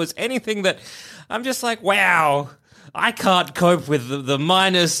if there was anything that I'm just like, wow, I can't cope with the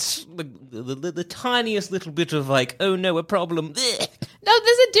minus, the tiniest little bit of oh no, a problem. Blech. No,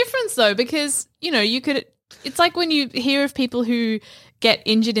 there's a difference though, because, it's like when you hear of people who get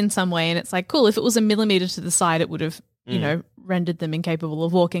injured in some way and it's like, cool, if it was a millimeter to the side, it would have, rendered them incapable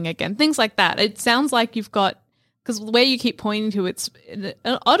of walking again. Things like that. It sounds like you've got, because where you keep pointing to, it's an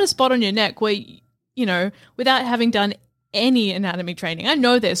odd spot on your neck where, without having done any anatomy training, I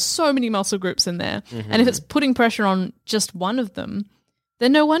know there's so many muscle groups in there. Mm-hmm. And if it's putting pressure on just one of them,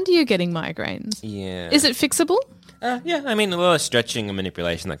 then no wonder you're getting migraines. Yeah. Is it fixable? Yeah, I mean, a lot of stretching and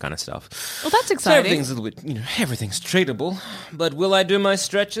manipulation, that kind of stuff. Well, that's exciting. So everything's a little bit, everything's treatable. But will I do my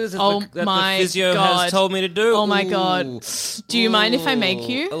stretches that the physio has told me to do? Oh, my God. Do you mind if I make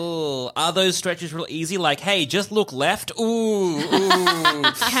you? Oh, are those stretches real easy? Like, hey, just look left. Ooh.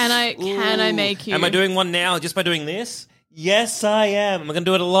 Can I make you? Am I doing one now just by doing this? Yes, I am. Am I going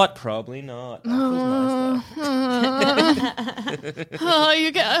to do it a lot? Probably not.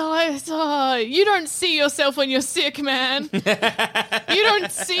 You don't see yourself when you're sick, man. You don't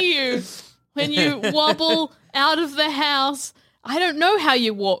see you when you wobble out of the house. I don't know how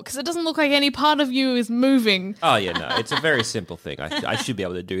you walk because it doesn't look like any part of you is moving. Oh, yeah, no. It's a very simple thing. I should be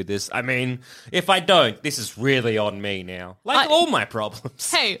able to do this. I mean, if I don't, this is really on me now. All my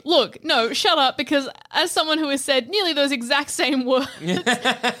problems. Hey, look, no, shut up, because as someone who has said nearly those exact same words in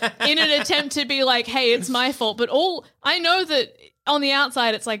an attempt to be like, hey, it's my fault, but I know that on the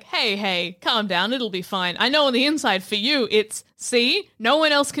outside it's like, hey, calm down, it'll be fine. I know on the inside for you it's, see, no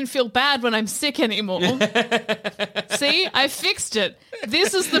one else can feel bad when I'm sick anymore. See, I fixed it.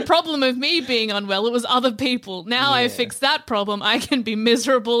 This is the problem of me being unwell. It was other people. Now I fixed that problem. I can be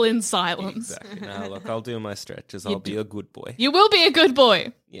miserable in silence. Exactly. Now, look, I'll do my stretches. I'll be a good boy. You will be a good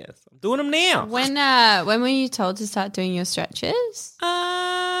boy. Yes, I'm doing them now. When were you told to start doing your stretches?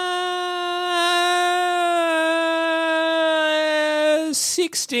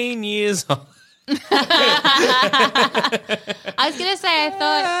 16 years old. I was going to say,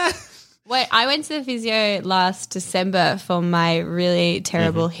 I went to the physio last December for my really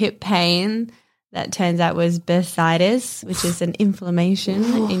terrible hip pain that turns out was bursitis, which is an inflammation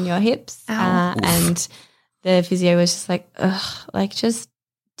in your hips. And the physio was just like, just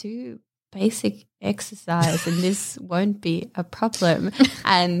do basic exercise and this won't be a problem.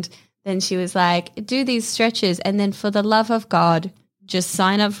 And then she was like, do these stretches and then for the love of God, just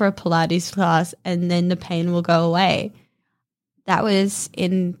sign up for a Pilates class and then the pain will go away. That was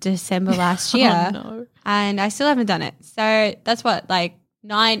in December last year. Oh, no. And I still haven't done it. So that's what,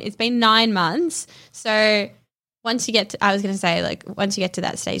 it's been 9 months. So once you get to, I was going to say, once you get to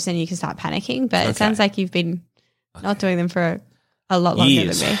that stage, then you can start panicking. But it sounds like you've been not doing them for a lot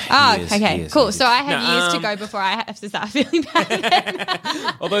longer than me. Oh, okay, cool. Years. So I have years to go before I have to start feeling bad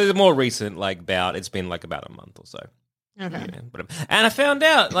again. Although the more recent, bout, it's been about a month or so. Okay. Yeah, and I found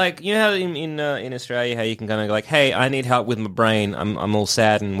out, you know how in Australia, how you can kind of go hey, I need help with my brain, I'm all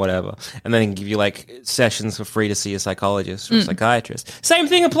sad and whatever, and then they can give you sessions for free to see a psychologist or a psychiatrist. Same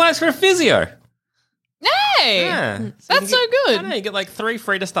thing applies for a physio. way. Yeah. That's so good. I know, you get like 3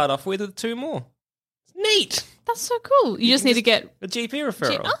 free to start off with 2 more. It's neat. That's so cool. You just need to get a GP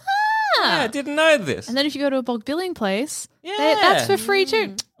referral. Ah. I didn't know this. And then if you go to a bulk billing place, Yeah. that's for free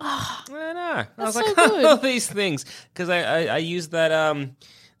too. I know. I was That's like, so good. all these things. Because I used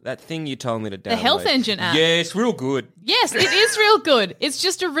that thing you told me to download. The Health Engine app. Yeah, it's real good. Yes, it is real good. It's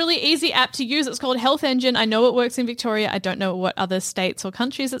just a really easy app to use. It's called Health Engine. I know it works in Victoria. I don't know what other states or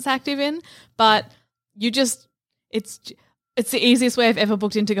countries it's active in, but it's the easiest way I've ever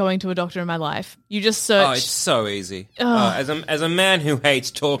booked into going to a doctor in my life. You just search. Oh, it's so easy. As a man who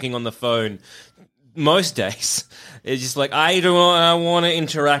hates talking on the phone most days, it's just like, I want to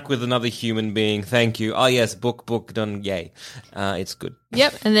interact with another human being. Thank you. Oh, yes, book done. Yay. It's good.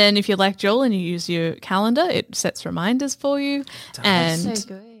 Yep. And then if you're like Joel and you use your calendar, it sets reminders for you. And That's so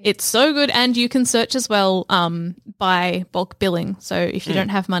good. it's so good. And you can search as well by bulk billing. So if you don't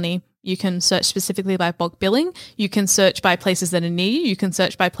have money, you can search specifically by bulk billing. You can search by places that are near you. You can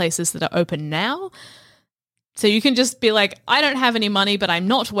search by places that are open now. So you can just be like, I don't have any money, but I'm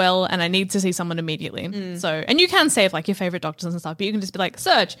not well and I need to see someone immediately. So, and you can save like your favorite doctors and stuff, but you can just be like,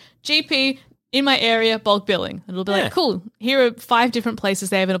 search GP in my area, bulk billing. And it'll be like, cool, here are 5 different places.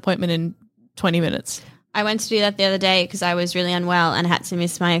 They have an appointment in 20 minutes. I went to do that the other day because I was really unwell and had to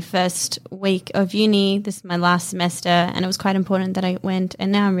miss my first week of uni. This is my last semester, and it was quite important that I went.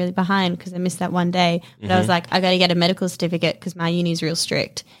 And now I'm really behind because I missed that one day. But I was like, I got to get a medical certificate because my uni is real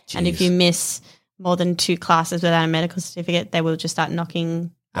strict. Jeez. And if you miss more than 2 classes without a medical certificate, they will just start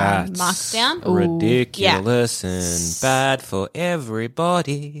knocking marks down. Ridiculous and bad for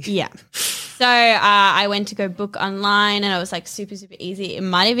everybody. Yeah. So I went to go book online and it was like super, super easy. It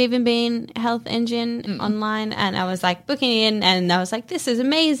might have even been Health Engine online, and I was like booking in and I was like, this is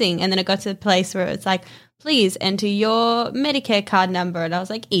amazing. And then I got to the place where it's like, please enter your Medicare card number. And I was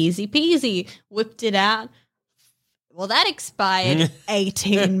like, easy peasy. Whipped it out. Well, that expired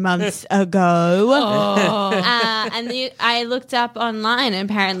 18 months ago. And I looked up online and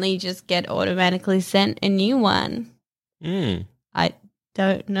apparently you just get automatically sent a new one. I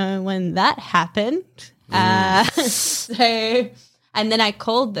don't know when that happened. And then I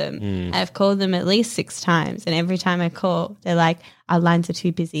called them. I've called them at least 6 times. And every time I call, they're like, our lines are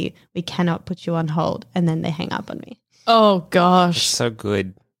too busy. We cannot put you on hold. And then they hang up on me. Oh, gosh. So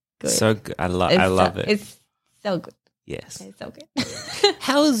good. Good. So good. I love it. It's so good. Yes. It's so good.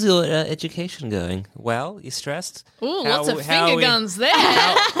 How's your education going? Well, you stressed? Ooh, lots of finger guns there.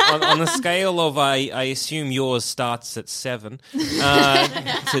 On a scale of, I assume yours starts at 7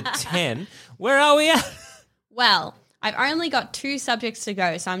 to 10, where are we at? Well, I've only got 2 subjects to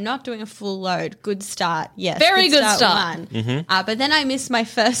go, so I'm not doing a full load. Good start, yes. Very good start. 1. But then I missed my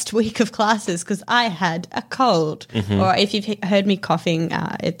first week of classes because I had a cold. Or if you've heard me coughing,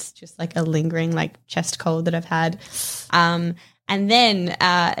 it's just like a lingering like chest cold that I've had. And then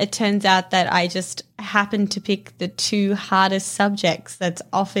it turns out that I just happened to pick the 2 hardest subjects that's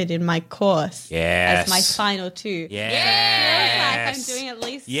offered in my course as my final 2. Yes. It feels like I'm doing at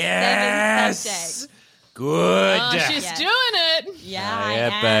least 7 subjects. Good. Oh, she's doing it. Yeah, I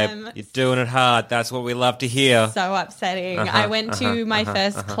am. Babe. You're doing it hard. That's what we love to hear. So upsetting. I went to my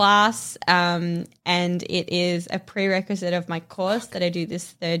first class and it is a prerequisite of my course that I do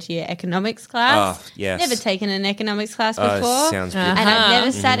this 3rd year economics class. Oh, yes. Never taken an economics class Oh, before. sounds beautiful. And I've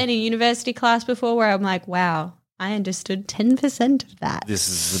never sat in a university class before where I'm like, wow, I understood 10% of that. This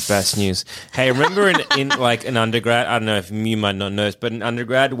is the best news. Hey, remember in like an undergrad, I don't know if you might not know this, but in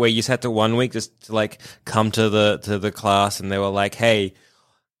undergrad where you just had to 1 week just to like come to the class and they were like, hey,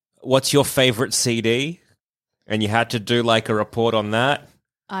 what's your favorite CD? And you had to do like a report on that.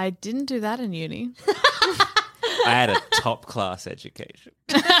 I didn't do that in uni. I had a top class education.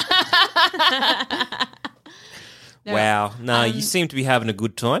 Wow. No, you seem to be having a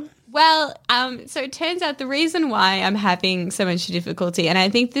good time. Well, so it turns out the reason why I'm having so much difficulty, and I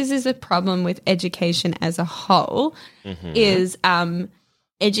think this is a problem with education as a whole, is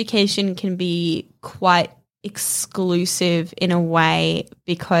education can be quite exclusive in a way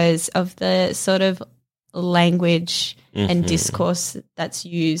because of the sort of language and discourse that's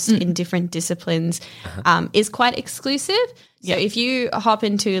used in different disciplines is quite exclusive. So if you hop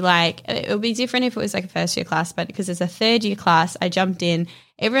into like, it would be different if it was like a 1st year class, but because it's a 3rd year class, I jumped in.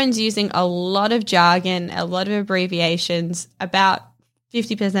 Everyone's using a lot of jargon, a lot of abbreviations. About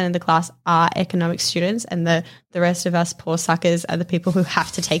 50% of the class are economics students, and the rest of us poor suckers are the people who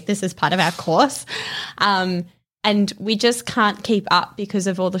have to take this as part of our course. And we just can't keep up because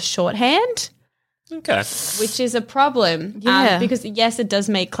of all the shorthand. Okay. Which is a problem. Yeah. Because, yes, it does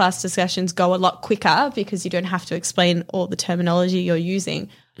make class discussions go a lot quicker because you don't have to explain all the terminology you're using.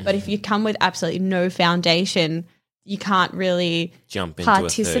 But if you come with absolutely no foundation, you can't really Jump into a third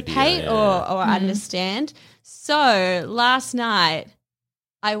participate year, or understand. So last night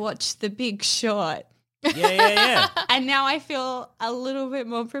I watched The Big Short. Yeah. And now I feel a little bit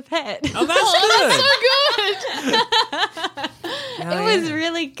more prepared. Oh, that's good. It was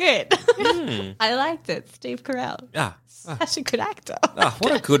really good. I liked it. Steve Carell. Ah, Such a good actor.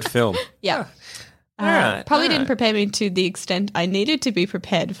 what a good film. Yeah. Alright, Probably didn't alright. prepare me to the extent I needed to be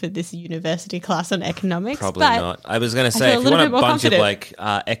prepared for this university class on economics. Probably but not. I was going to I say, feel if a you little want a bit more bunch of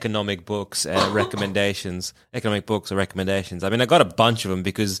confident. economic books recommendations, economic books or recommendations. I mean, I got a bunch of them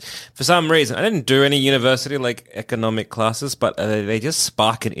because for some reason I didn't do any university economic classes, but they just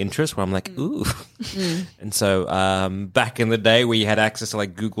spark an interest where I'm like, ooh. And so back in the day where you had access to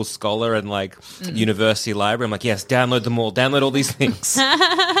Google Scholar and university library, I'm like, yes, download them all, download all these things.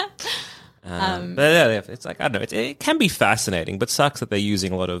 But yeah, it's I don't know, it can be fascinating, but sucks that they're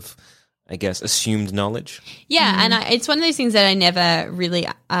using a lot of, I guess, assumed knowledge. Yeah, and it's one of those things that I never really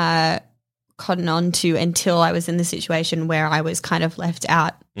cottoned on to until I was in the situation where I was kind of left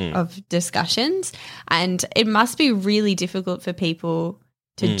out of discussions. And it must be really difficult for people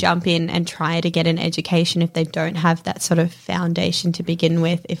to jump in and try to get an education if they don't have that sort of foundation to begin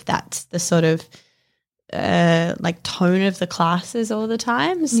with, if that's the sort of tone of the classes all the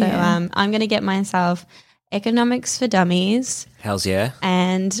time. So I'm going to get myself Economics for Dummies. Hells yeah.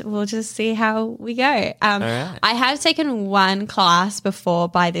 And we'll just see how we go. right. I have taken one class before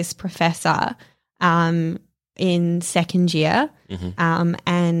by this professor in second year.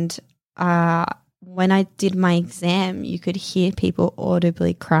 And when I did my exam, you could hear people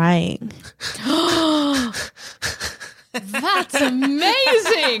audibly crying. That's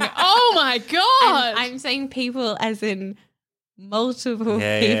amazing. Oh, my God. And I'm saying people as in multiple people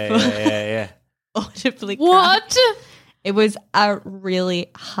Yeah. audibly crying. What? It was a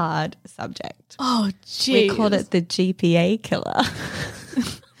really hard subject. Oh, jeez. We called it the GPA killer.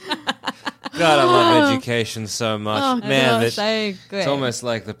 God, I love education so much. Oh, Man, so good. it's almost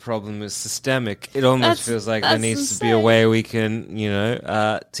like the problem is systemic. It almost feels like there that's needs to be a insane. way we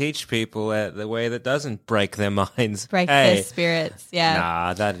can, teach people the way that doesn't break their minds. Break Hey, their spirits. Yeah.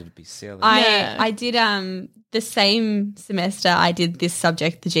 Nah, that'd be silly. I did the same semester I did this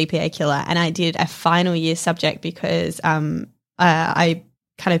subject, the GPA killer, and I did a final year subject because I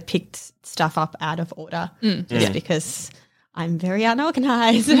kind of picked stuff up out of order just because I'm very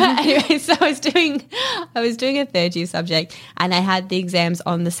unorganized. Anyway, so I was doing a third year subject and I had the exams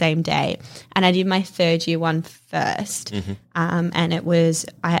on the same day, and I did my third year one first. And it was,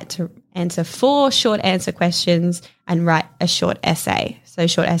 I had to answer 4 short answer questions and write a short essay. So a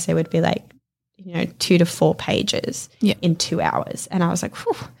short essay would be 2 to 4 pages in 2 hours. And I was like,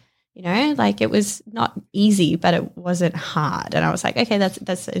 whew, it was not easy, but it wasn't hard. And I was like, okay,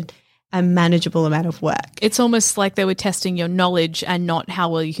 that's a manageable amount of work. It's almost like they were testing your knowledge and not how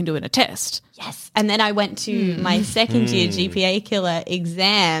well you can do in a test. Yes. And then I went to my second year GPA killer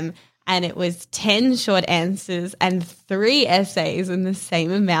exam, and it was 10 short answers and 3 essays in the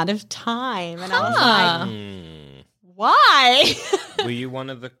same amount of time. And I was like, why? Were you one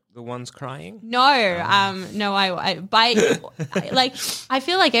of the ones crying? No, I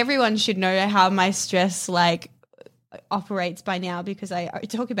feel like everyone should know how my stress operates by now because I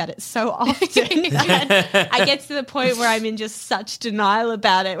talk about it so often. I get to the point where I'm in just such denial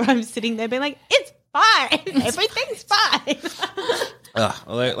about it, where I'm sitting there being like, it's fine. Everything's fine.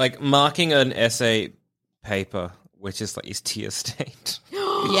 Marking an essay paper, which is is tear stained.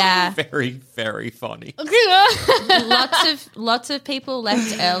 Yeah. Very, very funny. Lots of people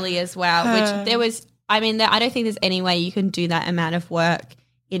left early as well, which there was, I don't think there's any way you can do that amount of work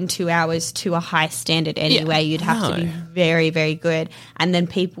in 2 hours to a high standard anyway. You'd have to be very, very good. And then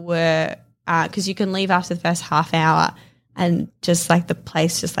people were, because you can leave after the first half hour and just the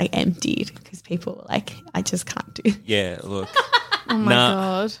place just emptied because people were like, I just can't do it. Yeah, look. Oh, my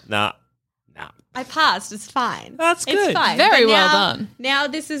God. Nah. I passed. It's fine. That's good. It's fine. Very But well now- done. Now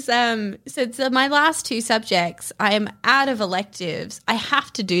this is so my last 2 subjects. I am out of electives. I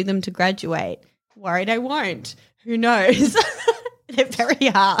have to do them to graduate. Worried I won't. Who knows? They're very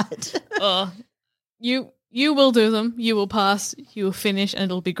hard. You will do them. You will pass. You will finish, and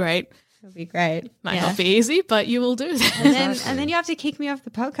it'll be great. It'll be great. Might not be easy, but you will do them. And then you have to kick me off the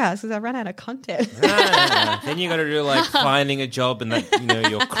podcast because I run out of content. Then you got to do finding a job in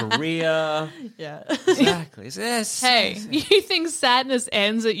your career. Yeah. Exactly. Yes. Hey, you think sadness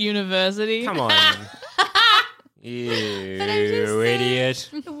ends at university? Come on. You just idiot.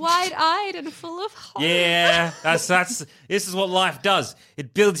 Wide-eyed and full of hope. Yeah, that's this is what life does.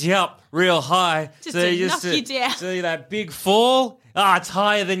 It builds you up real high. Just to knock you down. So that big fall, it's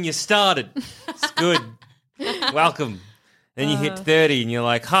higher than you started. It's good. Welcome. Then you hit 30 and you're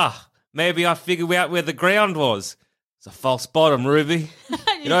like, maybe I figured out where the ground was. It's a false bottom, Ruby.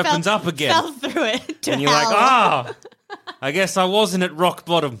 It opens up again. Fell through it to And you're hell. like, I guess I wasn't at rock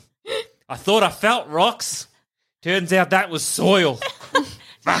bottom. I thought I felt rocks. Turns out that was soil.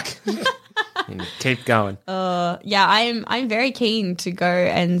 Fuck. And keep going. Yeah, I'm very keen to go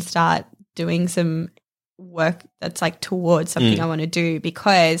and start doing some work that's like towards something I want to do,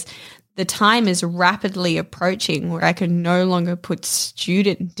 because the time is rapidly approaching where I can no longer put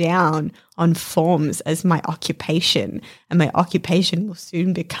student down on forms as my occupation, and my occupation will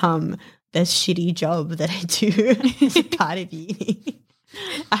soon become the shitty job that I do as a part of uni.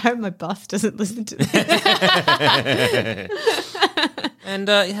 I hope my boss doesn't listen to this. And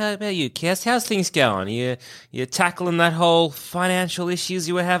how about you, Cass? How's things going? You tackling that whole financial issues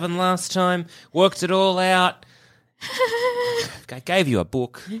you were having last time? Worked it all out? I gave you a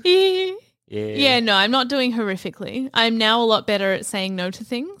book. Yeah, no, I'm not doing horrifically. I'm now a lot better at saying no to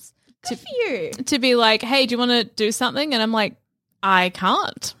things. Good for you. To be like, hey, do you want to do something? And I'm like, I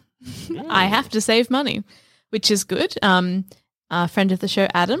can't. I have to save money, which is good. A friend of the show,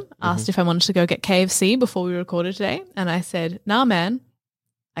 Adam, asked if I wanted to go get KFC before we recorded today. And I said, nah, man,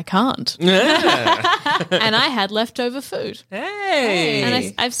 I can't. Yeah. And I had leftover food. Hey.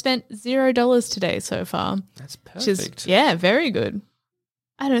 And I've spent $0 today so far. That's Which is, perfect. yeah, very good.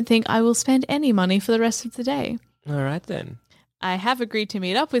 I don't think I will spend any money for the rest of the day. All right, then. I have agreed to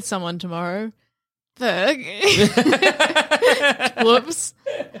meet up with someone tomorrow. Fuck. Whoops.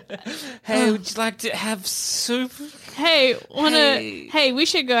 Hey, would you like to have soup? Hey, we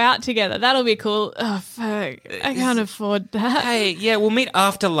should go out together. That'll be cool. Oh, fuck. I can't afford that. Hey, yeah, we'll meet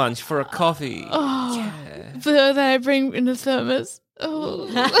after lunch for a coffee. So that I bring in a thermos. Oh.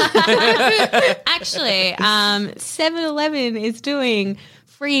 Actually, 7-Eleven is doing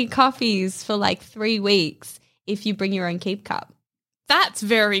free coffees for like 3 weeks if you bring your own keep cup. That's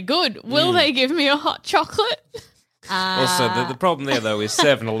very good. Will they give me a hot chocolate? Also, the problem there, though, is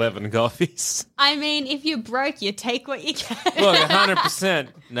 7-Eleven coffees. I mean, if you're broke, you take what you can. Look, 100%.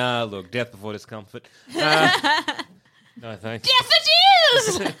 Nah, look, death before discomfort. No, thanks. Yes, it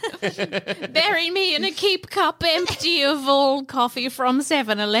is! Bury me in a keep cup empty of all coffee from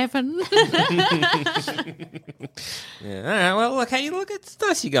 7-Eleven. Yeah, all right, well, look, hey, look, it's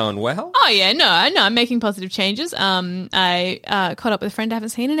nice you're going well. Oh, yeah, no, I'm making positive changes. I caught up with a friend I haven't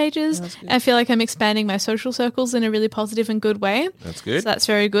seen in ages. I feel like I'm expanding my social circles in a really positive and good way. That's good. So that's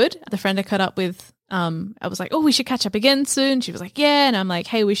very good. The friend I caught up with, I was like, oh, we should catch up again soon. She was like, yeah. And I'm like,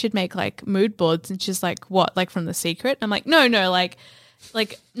 hey, we should make like mood boards. And she's like, what? Like from The Secret? I'm like, no,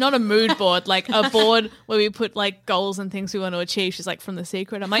 like not a mood board, like a board where we put like goals and things we want to achieve. She's like, from The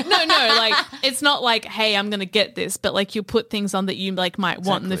Secret. I'm like, no, like it's not like, hey, I'm going to get this, but like you put things on that you like might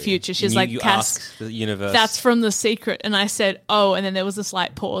want in the future. She's like, you Cass, ask the universe. that's from The Secret. And I said, oh, and then there was a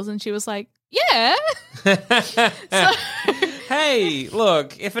slight pause and she was like, yeah. Hey,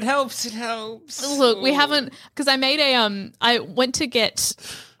 look, if it helps, it helps. Look, we haven't, because I made I went to get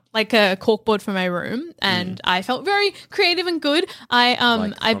like a corkboard for my room and I felt very creative and good.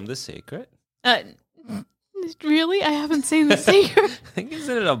 From The Secret? Really? I haven't seen The Secret. I think,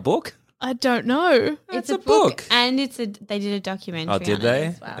 isn't it a book? I don't know. It's a book. and they did a documentary. Oh, did on they? It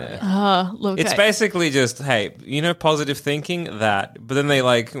as well. Yeah. Look, It's basically just, hey, positive thinking, that, but then they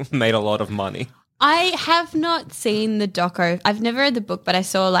like made a lot of money. I have not seen the doco. I've never read the book, but I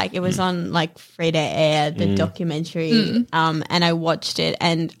saw like it was on like free to air, the documentary, and I watched it.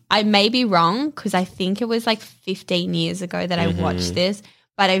 And I may be wrong because I think it was like 15 years ago that I watched this,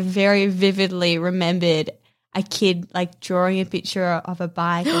 but I very vividly remembered a kid like drawing a picture of a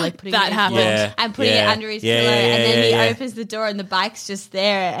bike or like putting That it happened. Yeah. and putting it under his pillow, and then he opens the door and the bike's just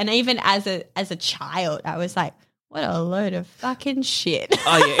there. And even as a child, I was like, what a load of fucking shit.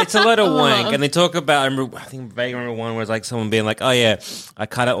 Oh, yeah, it's a lot of wank. And they talk about, I think vaguely remember one where it's like someone being like, oh, yeah, I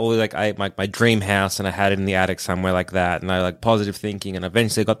cut out all like my dream house and I had it in the attic somewhere like that. And I like positive thinking and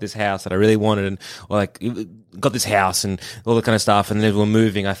eventually got this house that I really wanted and or like got this house and all that kind of stuff. And then as we were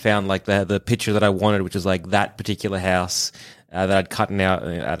moving, I found like the picture that I wanted, which was like that particular house. That I'd cut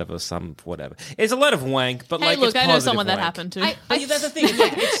out of some whatever. It's a lot of wank, but hey, like look, it's I positive know someone that wank. happened to. But yeah, that's the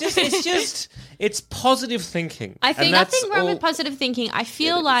thing. It's positive thinking. I think And that's nothing wrong all- with positive thinking. I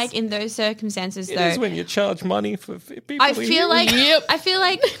feel like in those circumstances, It though, is when you charge money for people. I feel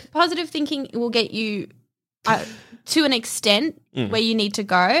like positive thinking will get you to an extent where you need to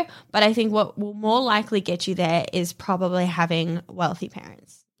go. But I think what will more likely get you there is probably having wealthy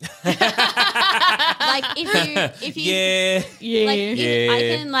parents. Like if you Yeah. I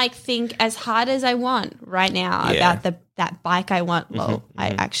can like think as hard as I want right now about that bike I want. Well, I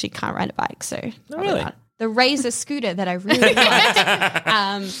actually can't ride a bike, so probably really? not. The Razor scooter that I really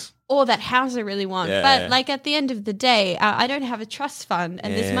want, or that house I really want. But like at the end of the day, I don't have a trust fund,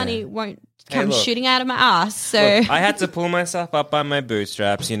 and this money won't come look. shooting out of my ass. So Look, I had to pull myself up by my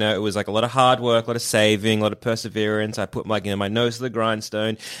bootstraps. You know, it was like a lot of hard work, a lot of saving, a lot of perseverance. I put my nose to the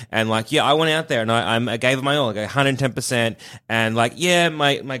grindstone, and like, I went out there and I gave it my all, like 110%. And like,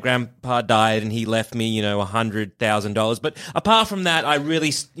 my grandpa died and he left me, $100,000. But apart from that, I really,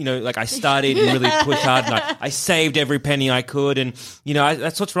 I studied and really pushed hard, and I saved every penny I could. And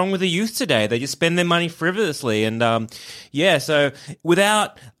that's what's wrong with the youth today. They just spend their money frivolously. And so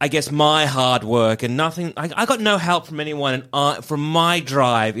without, I guess, my hard work and nothing, I got no help from anyone, and from my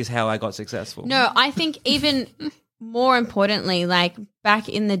drive is how I got successful. no, I think even more importantly, like back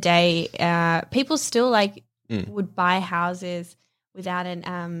in the day, people still would buy houses without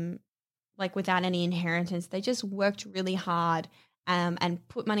without any inheritance. They just worked really hard and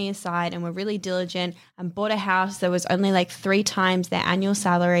put money aside and were really diligent and bought a house that was only like 3 times their annual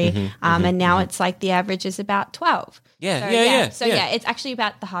salary. And now it's like the average is about 12. So it's actually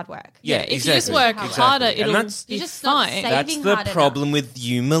about the hard work. If you just work harder, it'll be just not fine. That's the problem with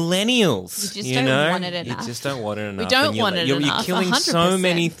you millennials. You just don't want it enough. You just don't want it enough. We don't And you're want it you're enough, killing so 100%.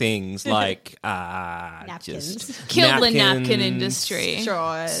 many things like Napkins. Kill the napkin napkins, industry.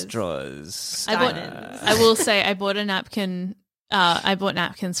 straws. I will say I bought a napkin. I bought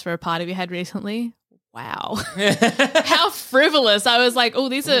napkins for a party we had recently. Wow. How frivolous. I was like,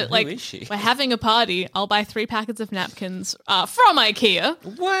 these are who like, is she? we're having a party. I'll buy 3 packets of napkins from IKEA.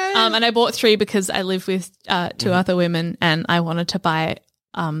 What? And I bought 3 because I live with 2 other women and I wanted to buy,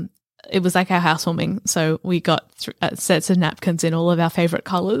 it was like our housewarming. So we got sets of napkins in all of our favorite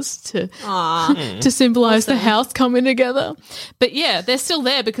colors to symbolize the house coming together. But they're still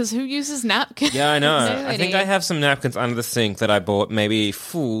there because who uses napkins? Yeah, I know. Nobody. I think I have some napkins under the sink that I bought maybe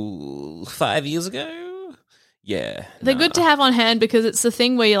 5 years ago. Yeah. They're good to have on hand because it's the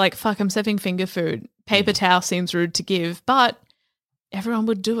thing where you're like, fuck, I'm serving finger food. Paper towel seems rude to give, but everyone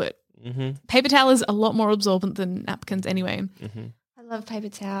would do it. Paper towel is a lot more absorbent than napkins anyway. I love paper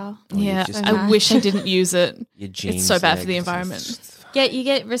towel. Yeah, just- I wish I didn't use it. Your jeans It's so bad for the legs. environment. You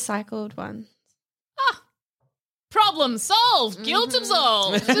get recycled ones. Problem solved. Guilt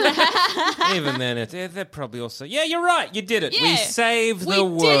absolved. Even then, they're probably also... Yeah, you're right. You did it. We Yeah, saved we the did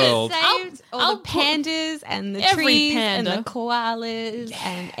it. world. Saved all I'll the pandas and the every trees panda. and the koalas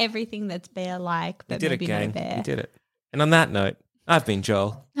and everything that's bear-like, You but did it, maybe not a gang. bear. You did it. And on that note, I've been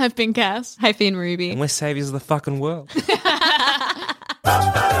Joel, I've been Cass. I've been Ruby. and we're saviors of the fucking world.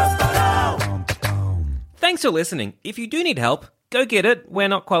 Thanks for listening. If you do need help, go get it. We're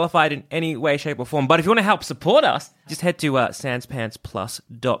not qualified in any way, shape, or form. But if you want to help support us, just head to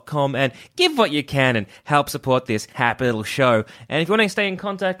sanspantsplus.com and give what you can and help support this happy little show. And if you want to stay in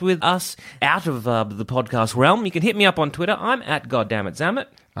contact with us out of the podcast realm, you can hit me up on Twitter. I'm at GoddammitZammit.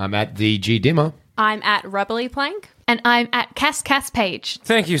 I'm at the G Dimmer. I'm at Rubbly Plank. And I'm at Cass Page.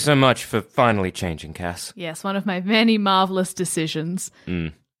 Thank you so much for finally changing, Cass. Yes, one of my many marvelous decisions.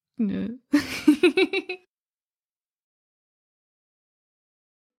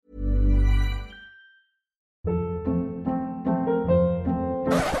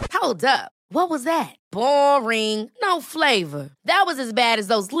 Hold up. What was that? Boring. No flavor. That was as bad as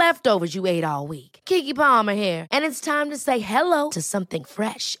those leftovers you ate all week. Keke Palmer here, and it's time to say hello to something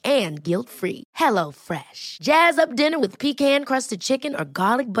fresh and guilt-free. Hello Fresh. Jazz up dinner with pecan-crusted chicken or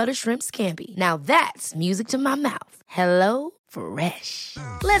garlic butter shrimp scampi. Now that's music to my mouth. Hello Fresh.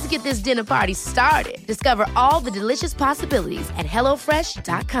 Let's get this dinner party started. Discover all the delicious possibilities at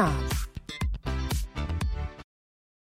HelloFresh.com.